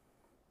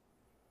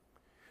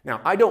 Now,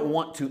 I don't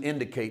want to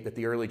indicate that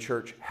the early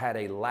church had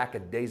a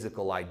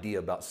lackadaisical idea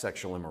about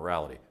sexual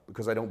immorality,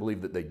 because I don't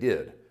believe that they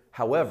did.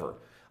 However,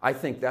 I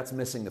think that's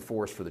missing the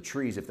forest for the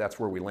trees if that's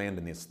where we land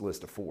in this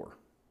list of 4.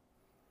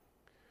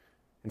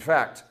 In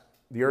fact,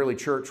 the early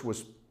church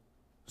was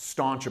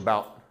staunch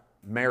about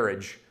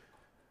marriage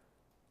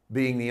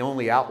being the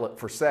only outlet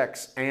for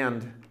sex,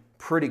 and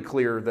pretty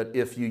clear that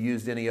if you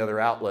used any other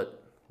outlet,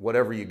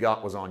 whatever you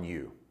got was on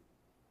you.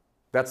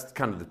 That's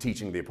kind of the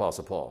teaching of the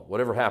Apostle Paul.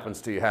 Whatever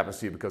happens to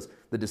you because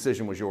the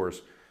decision was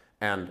yours.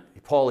 And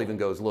Paul even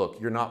goes, look,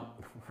 you're not...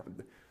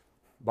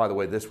 By the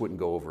way, this wouldn't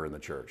go over in the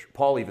church.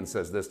 Paul even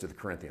says this to the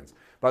Corinthians.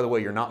 By the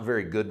way, you're not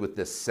very good with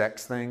this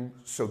sex thing,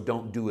 so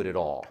don't do it at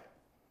all.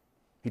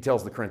 He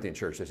tells the Corinthian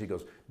church this. He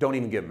goes, don't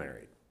even get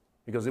married.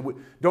 He goes,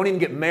 don't even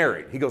get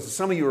married. He goes,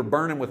 some of you are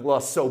burning with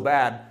lust so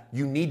bad,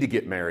 you need to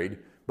get married.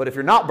 But if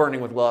you're not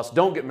burning with lust,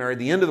 don't get married.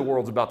 The end of the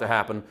world's about to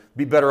happen.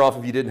 Be better off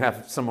if you didn't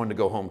have someone to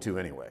go home to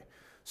anyway.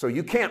 So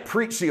you can't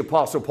preach the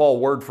Apostle Paul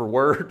word for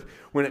word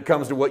when it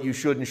comes to what you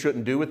should and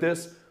shouldn't do with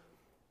this.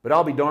 But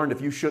I'll be darned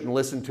if you shouldn't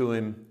listen to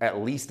him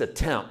at least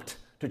attempt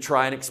to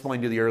try and explain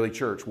to the early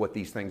church what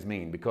these things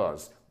mean,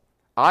 because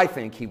I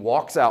think he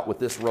walks out with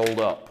this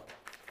rolled up.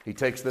 He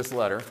takes this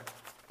letter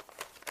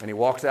and he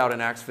walks out in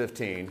Acts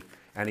 15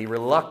 and he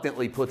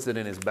reluctantly puts it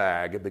in his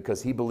bag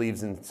because he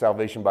believes in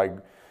salvation by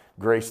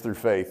grace through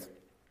faith.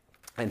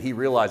 And he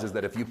realizes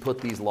that if you put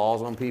these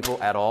laws on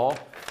people at all,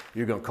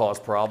 you're going to cause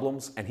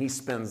problems. And he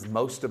spends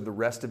most of the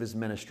rest of his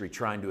ministry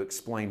trying to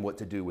explain what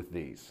to do with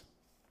these.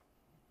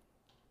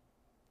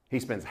 He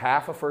spends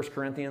half of 1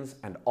 Corinthians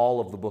and all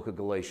of the book of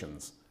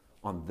Galatians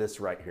on this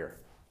right here.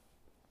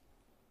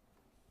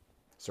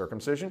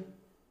 Circumcision,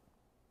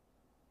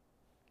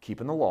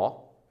 keeping the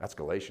law, that's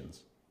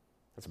Galatians.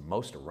 That's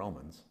most of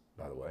Romans,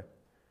 by the way.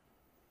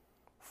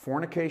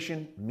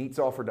 Fornication, meats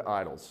offered to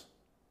idols,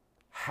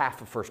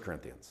 half of 1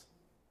 Corinthians.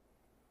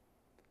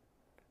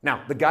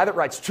 Now, the guy that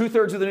writes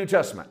 2/3 of the New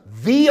Testament,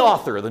 the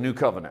author of the New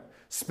Covenant,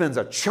 spends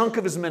a chunk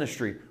of his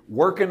ministry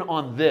working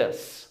on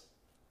this.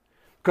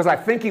 Because I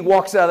think he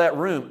walks out of that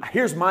room.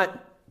 Here's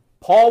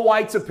Paul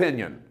White's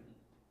opinion.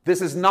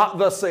 This is not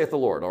thus saith the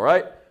Lord, all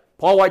right?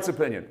 Paul White's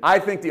opinion. I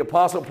think the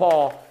Apostle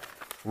Paul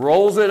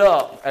rolls it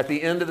up at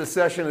the end of the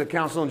session of the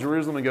Council in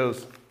Jerusalem and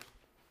goes,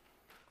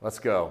 let's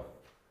go.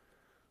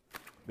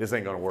 This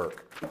ain't going to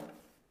work.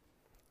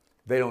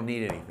 They don't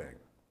need anything.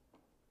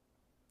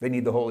 They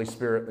need the Holy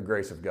Spirit and the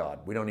grace of God.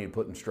 We don't need to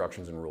put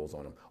instructions and rules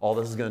on them. All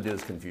this is going to do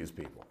is confuse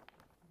people.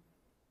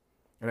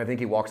 And I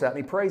think he walks out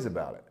and he prays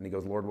about it. And he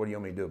goes, Lord, what do you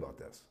want me to do about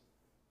this?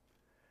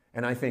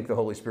 And I think the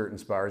Holy Spirit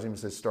inspires him and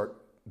says,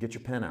 get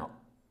your pen out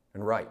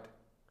and write.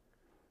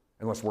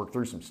 And let's work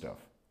through some stuff.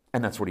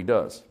 And that's what he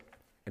does.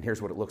 And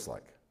here's what it looks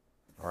like.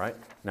 All right?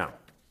 Now,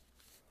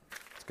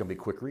 it's going to be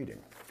quick reading.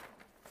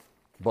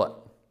 But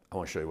I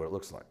want to show you what it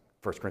looks like.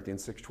 1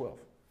 Corinthians 6:12.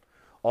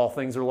 All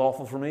things are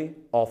lawful for me.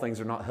 All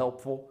things are not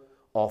helpful.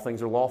 All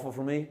things are lawful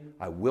for me.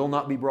 I will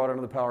not be brought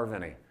under the power of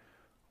any.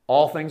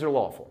 All things are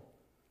lawful.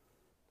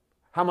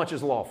 How much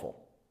is lawful?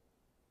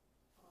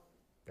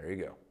 There you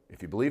go.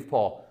 If you believe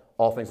Paul,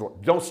 all things are lawful.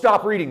 Don't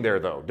stop reading there,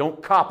 though.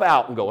 Don't cop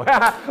out and go,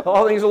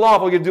 all things are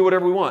lawful. We can do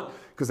whatever we want.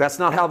 Because that's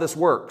not how this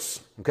works.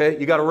 Okay?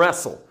 You got to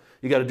wrestle.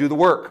 You got to do the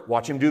work.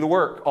 Watch him do the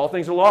work. All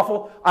things are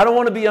lawful. I don't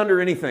want to be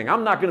under anything.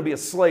 I'm not going to be a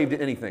slave to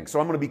anything. So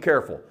I'm going to be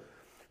careful.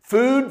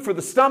 Food for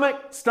the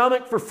stomach,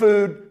 stomach for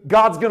food.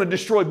 God's going to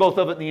destroy both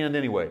of it in the end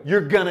anyway.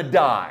 You're going to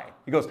die.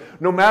 He goes,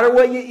 no matter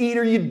what you eat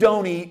or you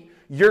don't eat,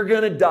 you're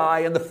going to die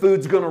and the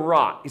food's going to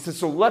rot. He says,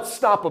 so let's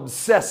stop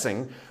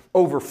obsessing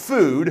over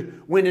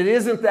food when it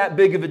isn't that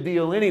big of a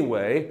deal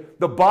anyway.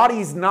 The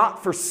body's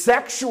not for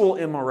sexual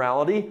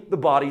immorality. The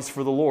body's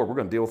for the Lord. We're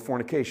going to deal with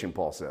fornication,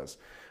 Paul says.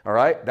 All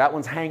right, that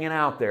one's hanging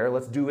out there.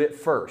 Let's do it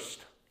first.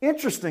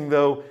 Interesting,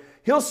 though,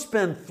 he'll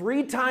spend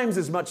 3 times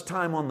as much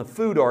time on the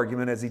food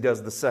argument as he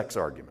does the sex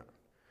argument,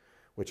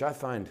 which I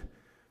find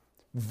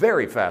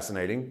very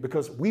fascinating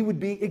because we would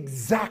be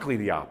exactly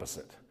the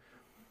opposite.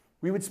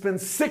 We would spend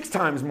 6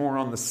 times more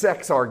on the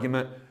sex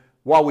argument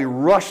while we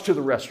rush to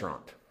the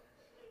restaurant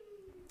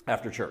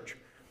after church.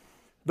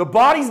 The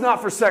body's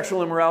not for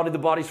sexual immorality. The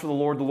body's for the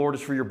Lord. The Lord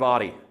is for your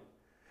body.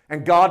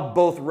 And God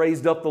both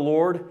raised up the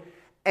Lord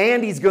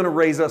and he's going to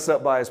raise us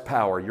up by his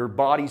power. Your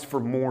body's for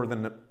more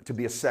than to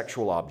be a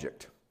sexual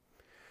object.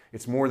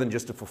 It's more than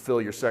just to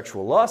fulfill your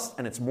sexual lust,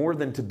 and it's more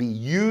than to be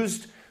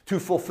used to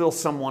fulfill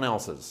someone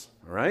else's.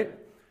 All right?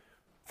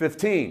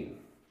 15.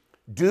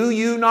 Do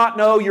you not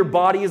know your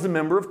body is a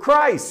member of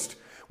Christ?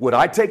 Would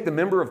I take the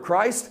member of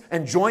Christ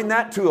and join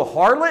that to a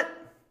harlot?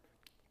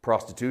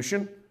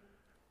 Prostitution.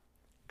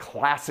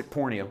 Classic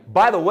porneia.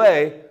 By the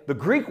way, the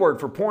Greek word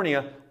for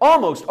porneia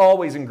almost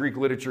always in Greek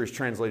literature is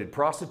translated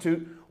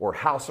prostitute or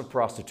house of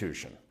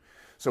prostitution.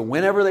 So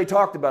whenever they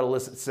talked about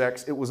illicit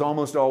sex, it was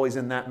almost always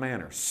in that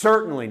manner.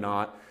 Certainly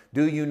not,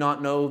 do you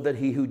not know that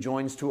he who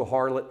joins to a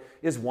harlot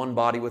is one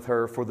body with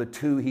her? For the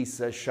two, he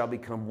says, shall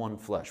become one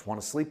flesh.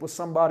 Want to sleep with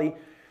somebody?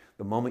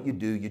 The moment you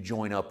do, you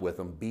join up with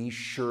them. Be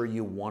sure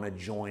you want to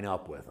join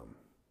up with them.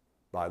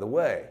 By the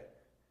way,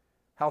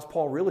 how's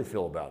Paul really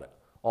feel about it?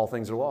 All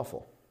things are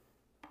lawful.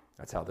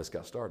 That's how this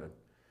got started.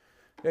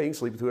 Yeah, you can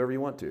sleep with whoever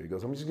you want to. He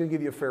goes, I'm just going to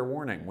give you a fair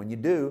warning. When you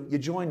do, you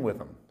join with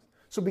them.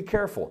 So be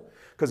careful.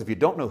 Because if you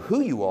don't know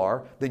who you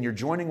are, then you're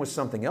joining with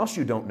something else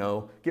you don't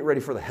know. Get ready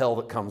for the hell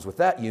that comes with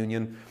that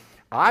union.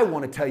 I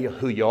want to tell you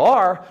who you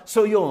are,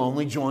 so you'll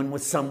only join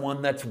with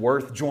someone that's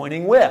worth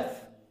joining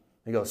with.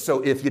 He goes,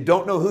 so if you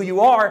don't know who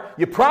you are,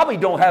 you probably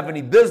don't have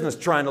any business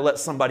trying to let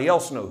somebody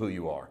else know who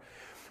you are.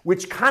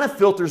 Which kind of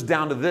filters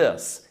down to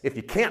this. If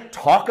you can't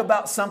talk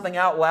about something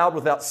out loud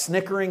without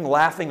snickering,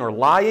 laughing, or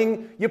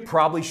lying, you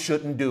probably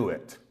shouldn't do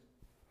it.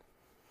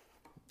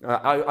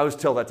 I always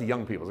tell that to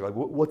young people. They're like,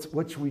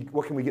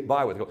 what can we get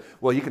by with? I go,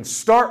 well, you can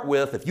start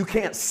with, if you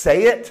can't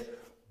say it,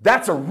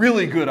 that's a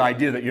really good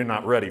idea that you're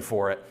not ready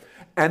for it.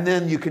 And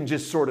then you can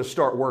just sort of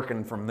start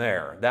working from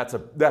there. That's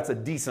a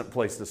decent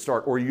place to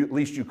start, or at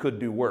least you could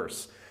do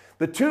worse.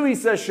 The two, he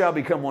says, shall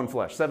become one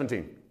flesh.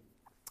 17.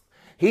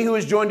 He who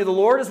is joined to the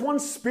Lord is one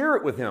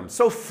spirit with him.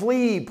 So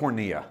flee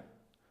porneia.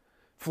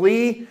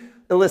 Flee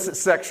illicit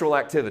sexual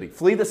activity.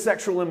 Flee the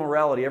sexual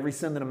immorality. Every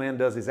sin that a man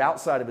does is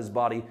outside of his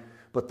body.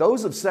 But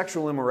those of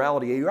sexual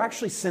immorality, you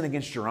actually sin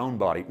against your own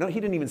body. No, he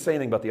didn't even say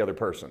anything about the other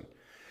person.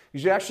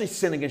 You actually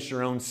sin against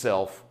your own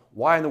self.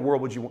 Why in the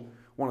world would you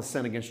want to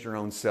sin against your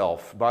own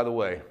self? By the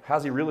way, how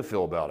does he really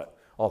feel about it?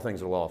 All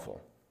things are lawful.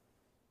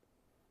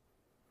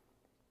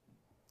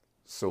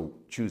 So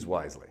choose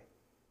wisely,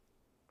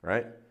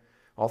 right?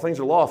 All things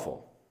are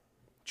lawful.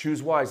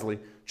 Choose wisely.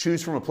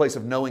 Choose from a place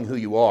of knowing who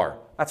you are.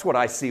 That's what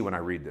I see when I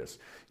read this.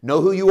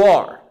 Know who you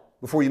are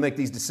before you make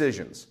these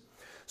decisions.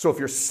 So if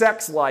your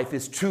sex life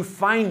is to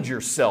find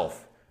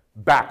yourself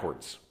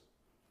backwards,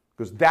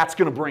 because that's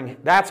going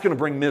to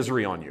bring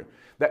misery on you.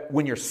 That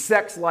when your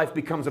sex life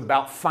becomes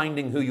about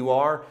finding who you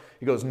are,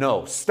 he goes,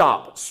 no,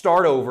 stop,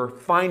 start over,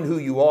 find who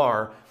you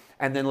are,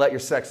 and then let your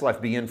sex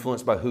life be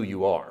influenced by who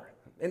you are.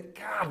 And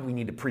God, we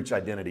need to preach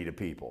identity to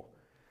people.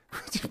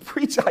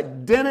 Preach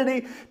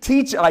identity,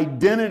 teach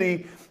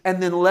identity,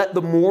 and then let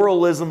the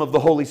moralism of the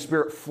Holy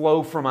Spirit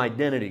flow from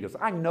identity. Because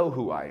I know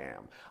who I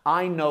am.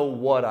 I know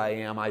what I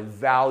am. I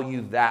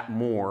value that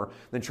more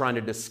than trying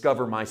to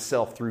discover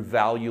myself through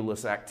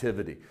valueless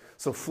activity.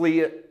 So flee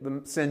it. The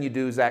sin you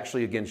do is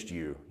actually against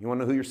you. You want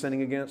to know who you're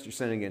sinning against? You're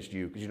sinning against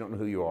you because you don't know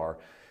who you are.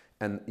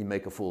 And you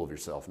make a fool of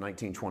yourself.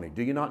 19:20.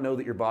 Do you not know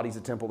that your body's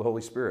a temple of the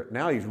Holy Spirit?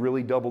 Now he's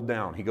really doubled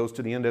down. He goes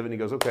to the end of it and he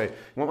goes, okay, you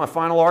want my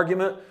final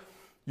argument?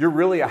 You're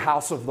really a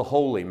house of the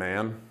holy,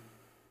 man.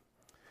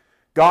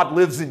 God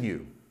lives in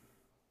you.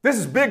 This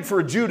is big for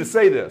a Jew to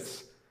say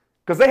this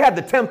because they had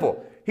the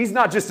temple. He's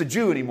not just a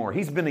Jew anymore.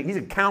 He's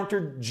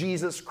encountered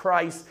Jesus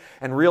Christ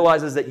and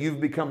realizes that you've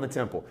become the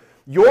temple.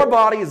 Your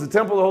body is the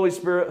temple of the Holy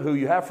Spirit who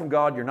you have from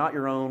God. You're not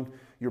your own.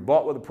 You're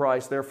bought with a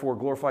price. Therefore,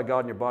 glorify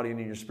God in your body and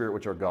in your spirit,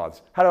 which are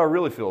God's. How do I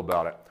really feel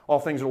about it? All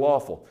things are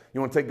lawful. You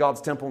want to take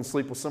God's temple and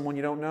sleep with someone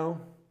you don't know?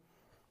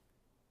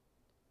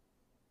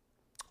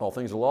 All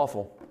things are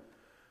lawful.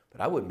 But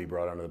I wouldn't be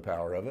brought under the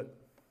power of it.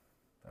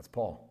 That's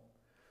Paul.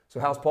 So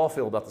how's Paul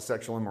feel about the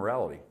sexual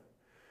immorality?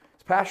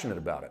 He's passionate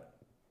about it.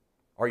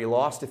 Are you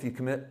lost if you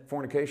commit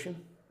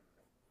fornication?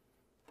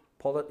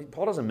 Paul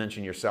doesn't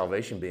mention your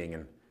salvation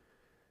being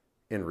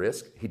in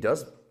risk. He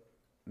does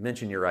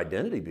mention your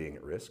identity being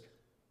at risk,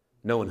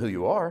 knowing who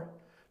you are.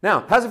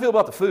 Now, how does it feel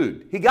about the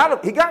food? He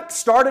got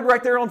started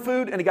right there on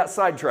food and he got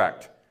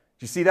sidetracked.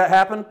 Did you see that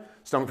happen?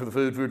 Stomach for the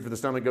food, food for the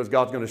stomach, goes,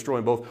 God's going to destroy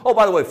them both. Oh,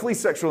 by the way, flee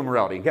sexual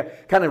immorality. He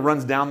kind of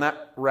runs down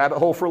that rabbit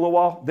hole for a little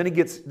while. Then he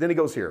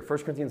goes here, 1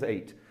 Corinthians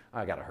 8.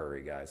 I got to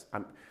hurry, guys.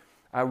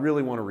 I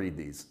really want to read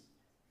these.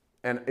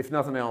 And if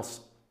nothing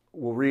else,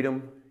 we'll read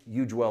them.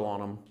 You dwell on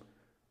them.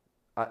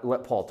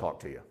 Let Paul talk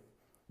to you.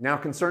 Now,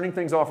 concerning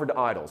things offered to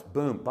idols.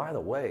 Boom. By the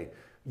way,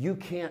 you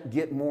can't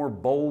get more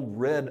bold,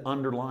 red,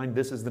 underlined.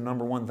 This is the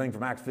number one thing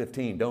from Acts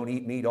 15. Don't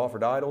eat meat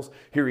offered to idols.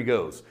 Here he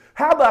goes.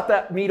 How about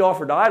that meat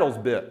offered to idols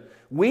bit?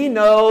 We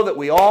know that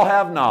we all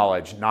have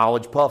knowledge.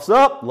 Knowledge puffs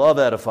up, love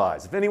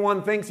edifies. If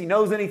anyone thinks he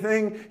knows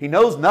anything, he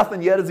knows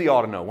nothing yet as he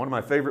ought to know. One of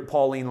my favorite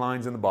Pauline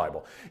lines in the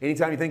Bible.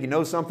 Anytime you think you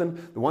know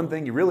something, the one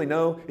thing you really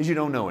know is you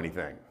don't know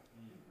anything.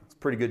 It's a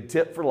pretty good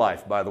tip for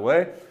life, by the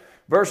way.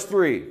 Verse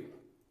 3.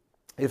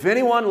 If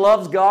anyone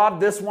loves God,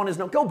 this one is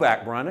known. Go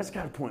back, Brian. I just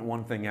got to point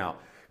one thing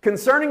out.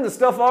 Concerning the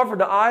stuff offered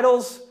to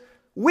idols,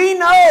 We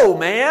know,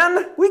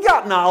 man. We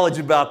got knowledge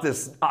about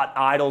this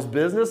idols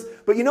business.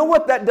 But you know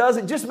what that does?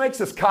 It just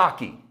makes us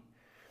cocky.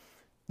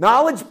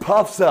 Knowledge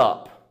puffs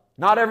up.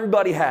 Not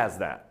everybody has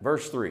that.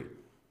 Verse 3.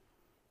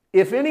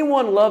 If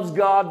anyone loves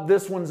God,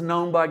 this one's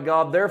known by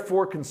God.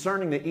 Therefore,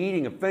 concerning the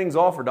eating of things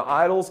offered to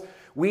idols,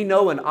 we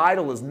know an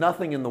idol is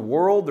nothing in the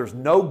world. There's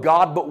no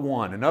God but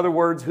one. In other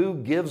words, who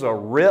gives a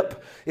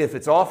rip if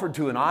it's offered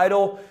to an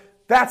idol?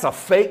 That's a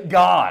fake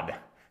God.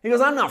 He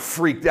goes, I'm not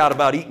freaked out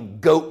about eating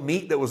goat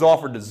meat that was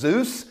offered to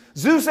Zeus.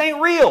 Zeus ain't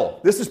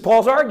real. This is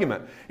Paul's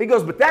argument. He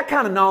goes, but that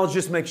kind of knowledge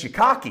just makes you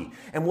cocky.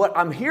 And what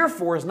I'm here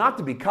for is not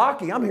to be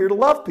cocky. I'm here to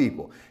love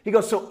people. He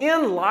goes, so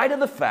in light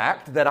of the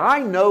fact that I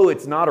know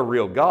it's not a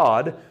real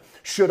God,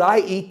 should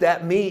I eat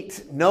that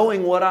meat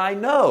knowing what I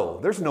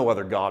know? There's no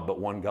other God but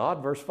one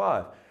God. Verse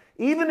 5.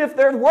 Even if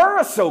there were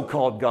a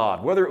so-called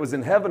God, whether it was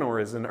in heaven or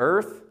is in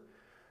earth,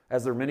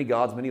 as there are many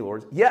gods, many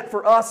lords, yet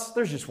for us,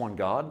 there's just one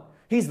God.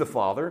 He's the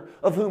Father,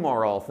 of whom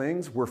are all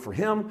things. We're for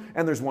Him,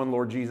 and there's one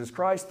Lord Jesus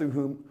Christ, through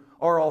whom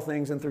are all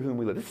things and through whom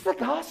we live. This is the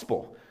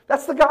gospel.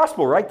 That's the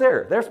gospel right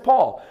there. There's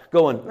Paul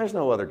going, there's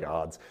no other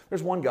gods.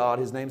 There's one God,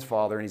 His name's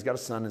Father, and He's got a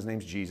Son, His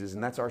name's Jesus,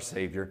 and that's our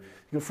Savior.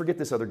 You forget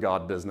this other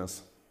God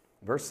business.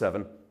 Verse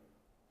 7.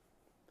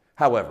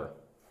 However,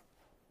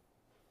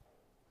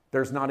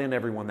 there's not in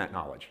everyone that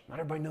knowledge. Not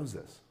everybody knows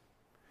this.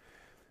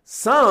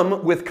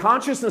 Some, with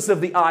consciousness of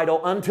the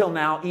idol until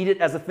now, eat it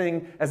as a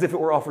thing, as if it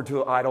were offered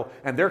to an idol,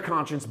 and their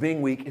conscience,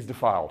 being weak, is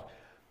defiled.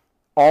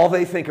 All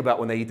they think about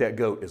when they eat that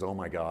goat is, oh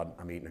my God,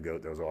 I'm eating a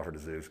goat that was offered to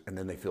Zeus, and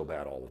then they feel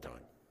bad all the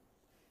time.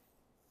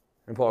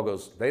 And Paul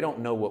goes, they don't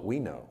know what we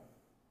know.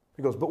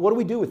 He goes, but what do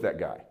we do with that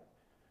guy?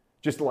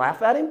 Just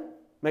laugh at him?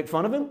 Make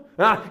fun of him?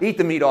 Eat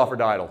the meat offered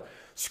to idol.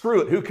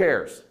 Screw it, who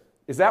cares?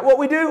 Is that what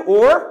we do?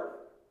 Or,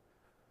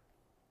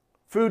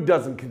 food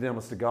doesn't condemn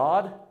us to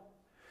God.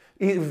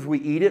 If we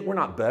eat it, we're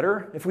not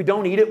better. If we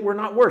don't eat it, we're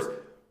not worse.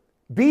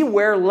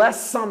 Beware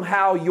lest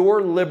somehow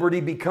your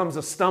liberty becomes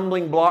a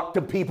stumbling block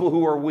to people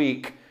who are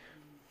weak.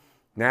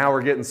 Now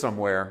we're getting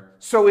somewhere.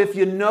 So if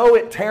you know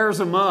it tears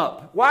them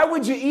up, why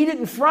would you eat it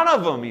in front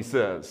of them, he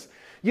says.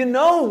 You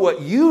know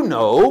what you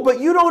know,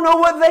 but you don't know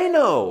what they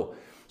know.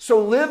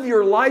 So live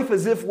your life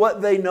as if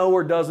what they know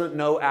or doesn't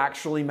know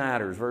actually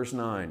matters. Verse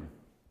 9.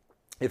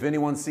 If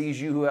anyone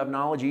sees you who have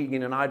knowledge eating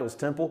in an idol's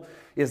temple,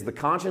 is the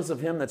conscience of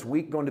him that's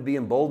weak going to be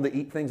emboldened to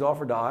eat things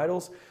offered to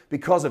idols?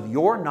 Because of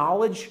your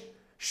knowledge,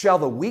 shall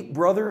the weak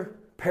brother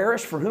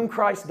perish for whom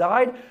Christ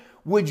died?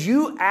 Would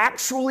you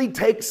actually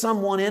take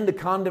someone into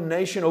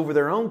condemnation over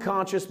their own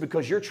conscience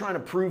because you're trying to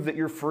prove that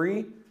you're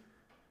free?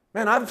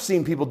 Man, I've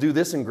seen people do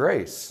this in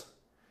grace.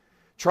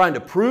 Trying to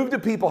prove to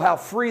people how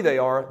free they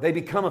are, they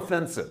become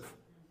offensive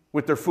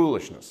with their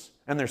foolishness.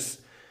 And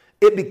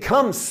it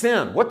becomes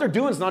sin. What they're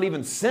doing is not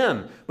even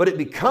sin, but it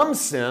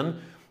becomes sin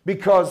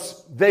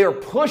because they are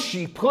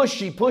pushy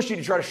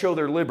to try to show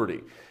their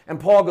liberty. And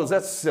Paul goes,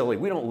 that's silly.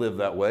 We don't live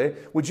that way.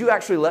 Would you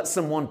actually let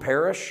someone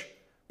perish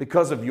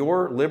because of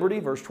your liberty?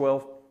 Verse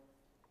 12.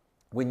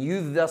 When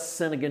you thus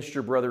sin against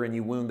your brother and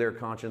you wound their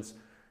conscience,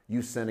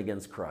 you sin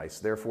against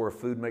Christ. Therefore, if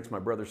food makes my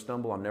brother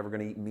stumble, I'm never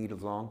going to eat meat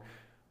as long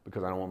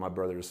because I don't want my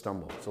brother to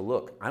stumble. So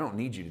look, I don't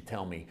need you to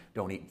tell me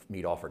don't eat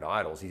meat offered to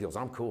idols. He goes,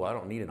 I'm cool. I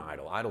don't need an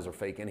idol. Idols are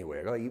fake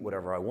anyway. I got to eat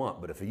whatever I want.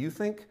 But if you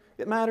think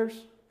it matters,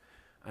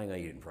 I ain't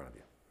going to eat it in front of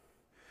you.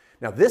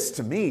 Now, this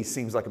to me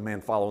seems like a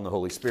man following the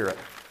Holy Spirit,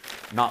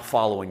 not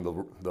following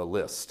the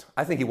list.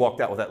 I think he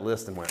walked out with that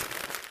list and went,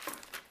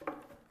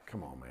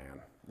 come on, man.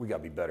 We got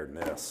to be better than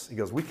this. He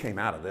goes, we came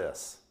out of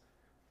this.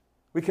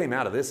 We came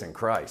out of this in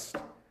Christ.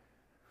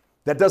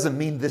 That doesn't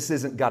mean this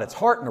isn't got its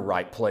heart in the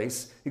right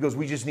place. He goes,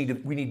 we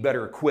need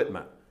better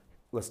equipment.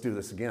 Let's do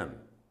this again.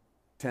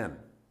 10,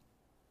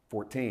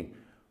 14.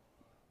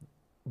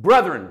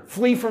 Brethren,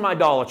 flee from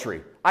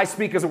idolatry. I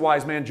speak as a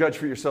wise man. Judge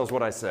for yourselves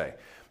what I say.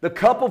 The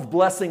cup of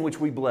blessing which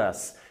we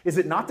bless, is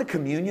it not the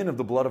communion of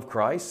the blood of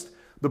Christ?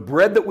 The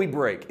bread that we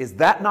break, is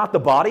that not the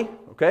body?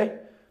 Okay?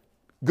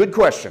 Good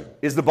question.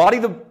 Is the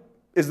bread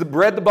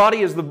the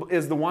body? Is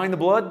the wine the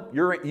blood?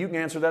 You can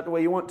answer that the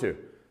way you want to.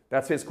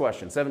 That's his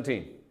question.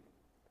 17.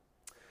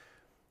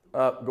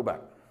 Go back.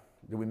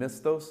 Did we miss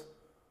those?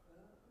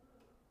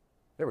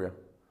 There we go.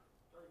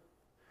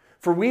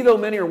 For we, though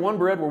many are one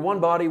bread, we're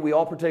one body, we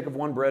all partake of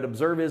one bread.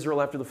 Observe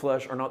Israel after the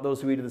flesh, are not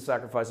those who eat of the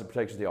sacrifice that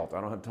partakes of the altar.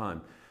 I don't have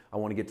time. I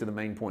want to get to the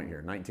main point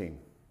here. 19.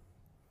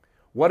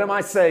 What am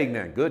I saying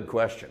then? Good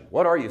question.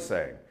 What are you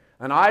saying?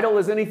 An idol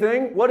is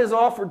anything? What is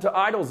offered to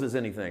idols is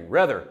anything?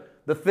 Rather,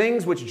 the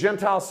things which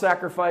Gentiles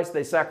sacrifice,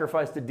 they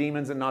sacrifice to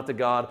demons and not to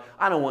God.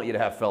 I don't want you to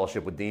have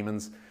fellowship with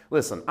demons.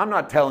 Listen, I'm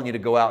not telling you to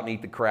go out and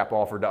eat the crap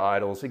offered to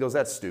idols. He goes,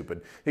 that's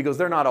stupid. He goes,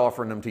 they're not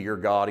offering them to your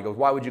God. He goes,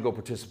 why would you go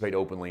participate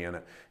openly in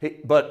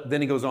it? But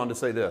then he goes on to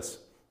say this.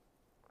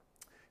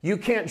 You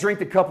can't drink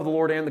the cup of the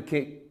Lord and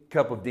the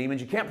cup of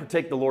demons. You can't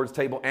partake the Lord's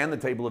table and the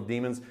table of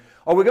demons.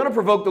 Are we going to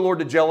provoke the Lord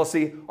to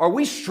jealousy? Are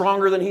we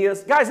stronger than he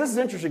is? Guys, this is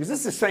interesting because this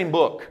is the same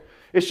book.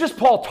 It's just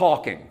Paul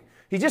talking.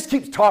 He just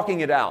keeps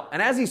talking it out.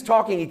 And as he's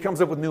talking, he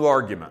comes up with new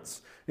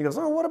arguments. He goes,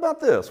 oh, what about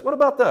this? What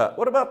about that?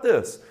 What about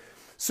this?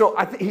 So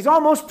he's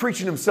almost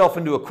preaching himself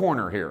into a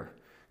corner here.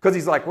 Because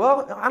he's like,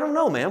 well, I don't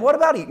know, man. What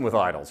about eating with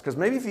idols? Because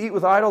maybe if you eat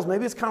with idols,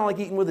 maybe it's kind of like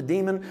eating with a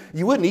demon.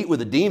 You wouldn't eat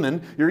with a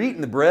demon. You're eating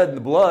the bread and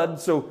the blood.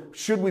 So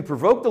should we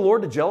provoke the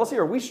Lord to jealousy?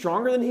 Are we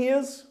stronger than he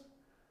is?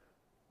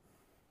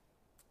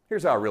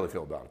 Here's how I really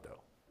feel about it,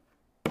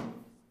 though.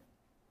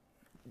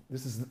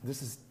 This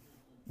is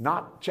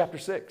not chapter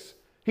 6.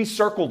 He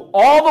circled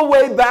all the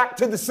way back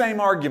to the same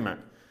argument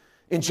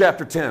in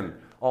chapter 10.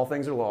 All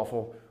things are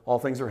lawful. All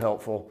things are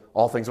helpful.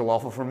 All things are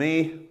lawful for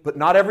me, but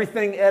not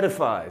everything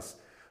edifies.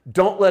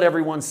 Don't let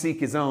everyone seek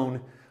his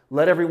own.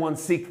 Let everyone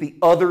seek the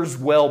other's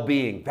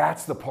well-being.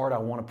 That's the part I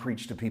want to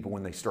preach to people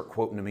when they start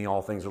quoting to me,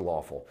 all things are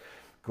lawful.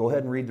 Go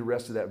ahead and read the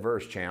rest of that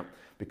verse, champ,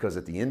 because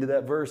at the end of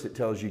that verse, it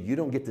tells you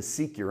don't get to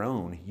seek your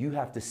own. You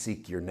have to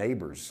seek your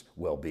neighbor's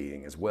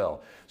well-being as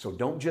well. So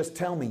don't just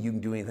tell me you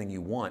can do anything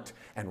you want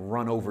and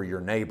run over your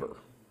neighbor,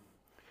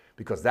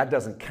 because that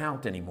doesn't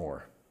count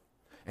anymore.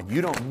 And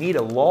you don't need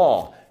a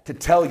law to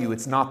tell you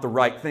it's not the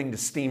right thing to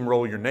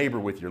steamroll your neighbor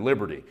with your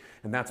liberty.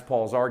 And that's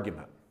Paul's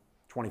argument.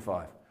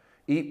 25.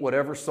 Eat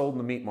whatever's sold in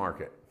the meat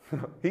market.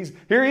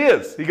 Here he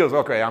is. He goes,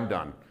 okay, I'm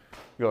done.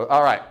 He goes,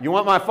 all right, you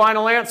want my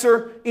final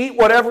answer? Eat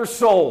whatever's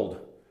sold.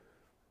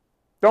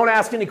 Don't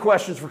ask any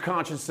questions for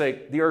conscience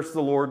sake. The earth's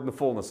the Lord and the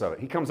fullness of it.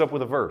 He comes up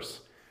with a verse.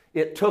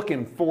 It took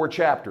him 4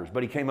 chapters,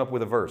 but he came up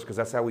with a verse because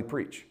that's how we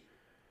preach.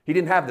 He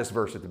didn't have this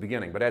verse at the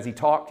beginning, but as he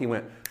talked, he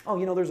went, oh,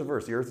 there's a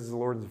verse. The earth is the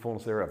Lord and the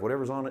fullness thereof.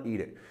 Whatever's on it, eat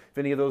it. If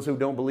any of those who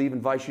don't believe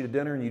invite you to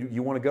dinner and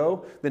you want to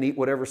go, then eat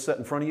whatever's set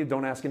in front of you.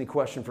 Don't ask any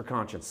question for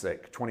conscience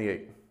sake.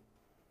 28.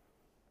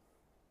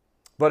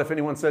 But if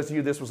anyone says to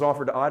you this was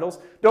offered to idols,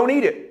 don't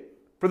eat it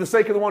for the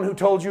sake of the one who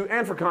told you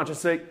and for conscience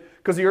sake,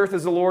 because the earth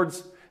is the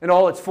Lord's and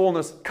all its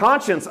fullness.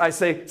 Conscience, I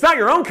say, it's not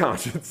your own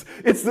conscience.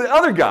 It's the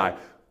other guy.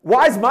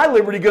 Why is my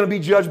liberty going to be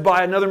judged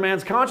by another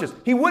man's conscience?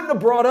 He wouldn't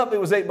have brought up it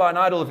was ate by an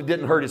idol if it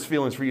didn't hurt his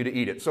feelings for you to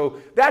eat it. So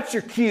that's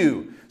your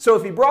cue. So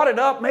if he brought it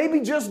up,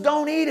 maybe just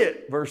don't eat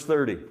it. Verse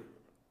 30.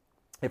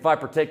 If I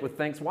partake with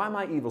thanks, why am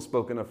I evil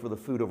spoken of for the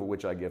food over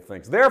which I give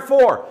thanks?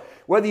 Therefore,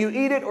 whether you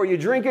eat it or you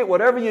drink it,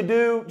 whatever you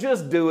do,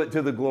 just do it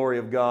to the glory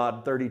of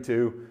God.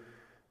 32.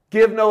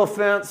 Give no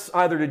offense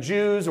either to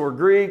Jews or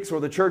Greeks or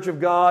the church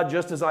of God,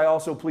 just as I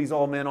also please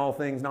all men, all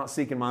things, not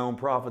seeking my own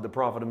profit, the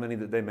profit of many,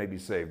 that they may be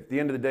saved. At the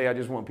end of the day, I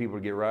just want people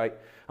to get right.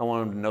 I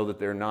want them to know that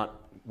they're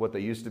not what they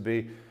used to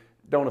be.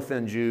 Don't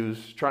offend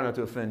Jews. Try not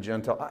to offend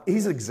Gentiles.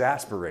 He's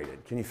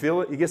exasperated. Can you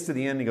feel it? He gets to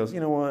the end, he goes, you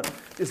know what?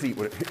 Just eat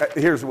whatever.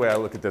 Here's the way I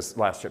look at this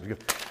last chapter. He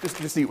goes,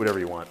 just eat whatever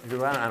you want. He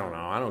goes, I don't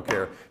know. I don't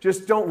care.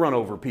 Just don't run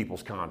over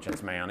people's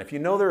conscience, man. If you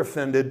know they're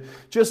offended,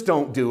 just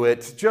don't do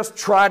it. Just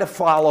try to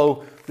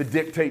follow the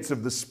dictates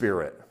of the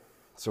Spirit.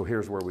 So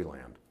here's where we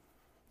land.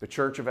 The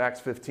church of Acts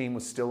 15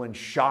 was still in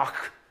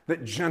shock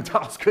that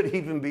Gentiles could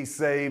even be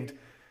saved.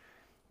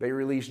 They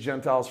released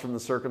Gentiles from the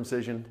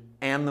circumcision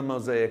and the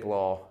Mosaic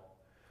law.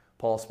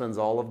 Paul spends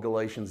all of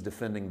Galatians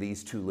defending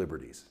these 2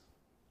 liberties.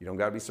 You don't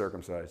got to be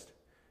circumcised.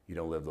 You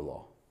don't live the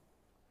law.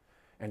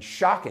 And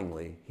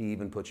shockingly, he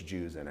even puts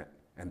Jews in it.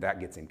 And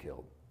that gets him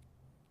killed,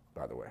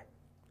 by the way.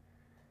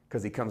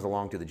 Because he comes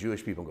along to the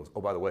Jewish people and goes,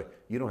 oh, by the way,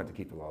 you don't have to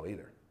keep the law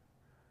either.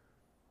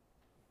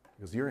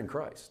 He goes, you're in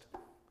Christ.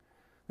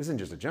 This isn't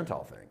just a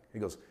Gentile thing. He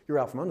goes, you're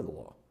out from under the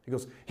law.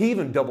 He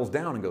even doubles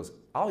down and goes,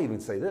 I'll even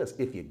say this,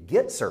 if you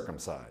get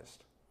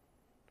circumcised,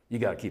 you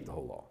got to keep the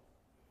whole law.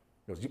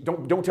 He goes,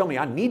 don't tell me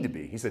I need to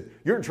be. He said,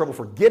 you're in trouble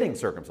for getting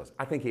circumcised.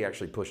 I think he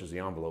actually pushes the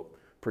envelope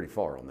pretty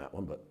far on that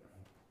one, but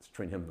it's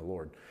between him and the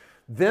Lord.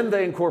 Then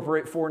they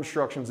incorporate 4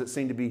 instructions that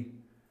seem to be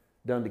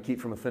done to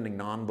keep from offending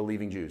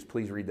non-believing Jews.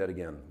 Please read that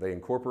again. They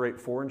incorporate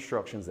 4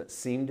 instructions that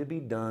seem to be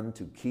done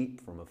to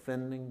keep from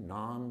offending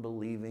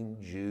non-believing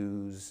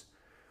Jews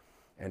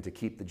and to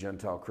keep the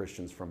Gentile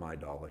Christians from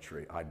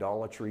idolatry.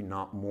 Idolatry,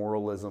 not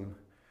moralism,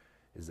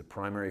 is the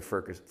primary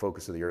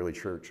focus of the early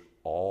church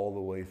all the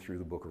way through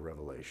the book of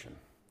Revelation.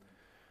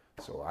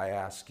 So I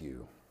ask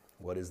you,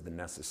 what is the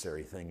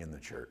necessary thing in the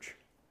church?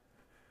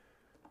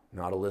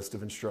 Not a list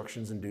of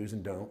instructions and do's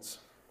and don'ts.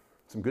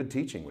 Some good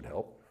teaching would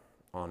help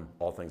on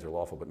all things are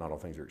lawful, but not all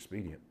things are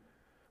expedient.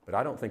 But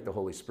I don't think the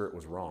Holy Spirit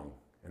was wrong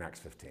in Acts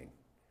 15.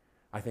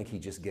 I think he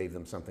just gave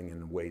them something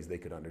in ways they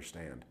could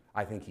understand.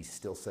 I think he's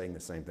still saying the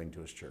same thing to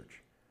his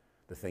church.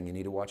 The thing you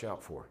need to watch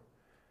out for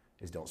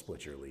is don't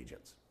split your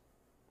allegiance.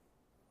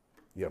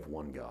 You have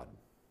one God.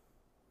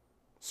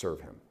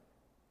 Serve him.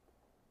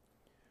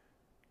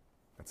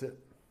 That's it.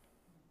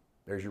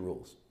 There's your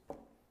rules.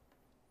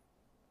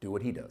 Do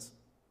what he does.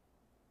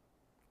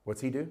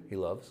 What's he do? He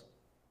loves.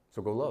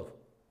 So go love.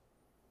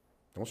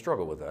 Don't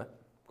struggle with that.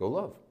 Go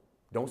love.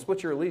 Don't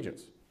split your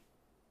allegiance.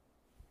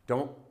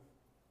 Don't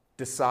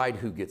decide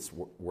who gets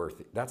worth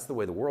it. That's the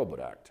way the world would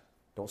act.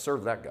 Don't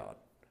serve that God.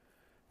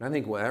 And I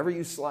think whenever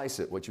you slice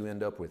it, what you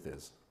end up with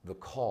is the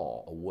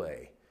call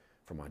away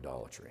from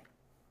idolatry.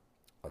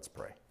 Let's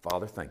pray.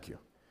 Father, thank you.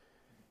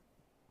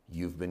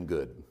 You've been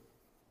good.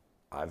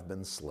 I've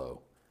been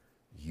slow.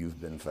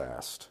 You've been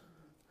fast.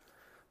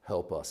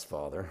 Help us,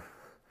 Father,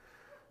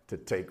 to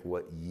take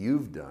what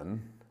you've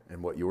done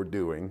and what you're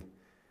doing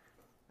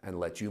and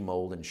let you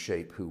mold and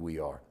shape who we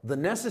are. The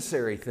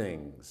necessary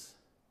things,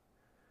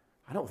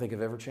 I don't think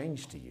have ever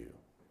changed to you.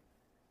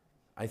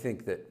 I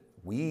think that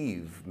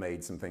we've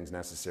made some things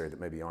necessary that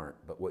maybe aren't,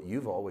 but what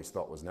you've always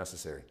thought was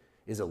necessary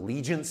is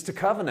allegiance to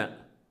covenant.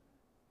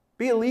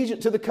 Be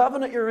allegiant to the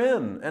covenant you're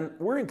in, and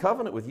we're in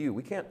covenant with you.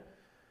 We can't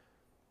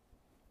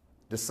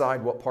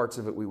decide what parts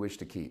of it we wish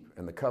to keep,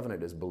 and the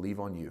covenant is believe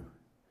on you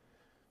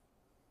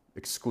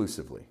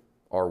exclusively,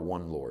 our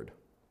one Lord.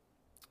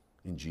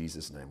 In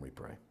Jesus' name we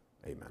pray.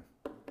 Amen.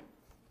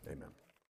 Amen.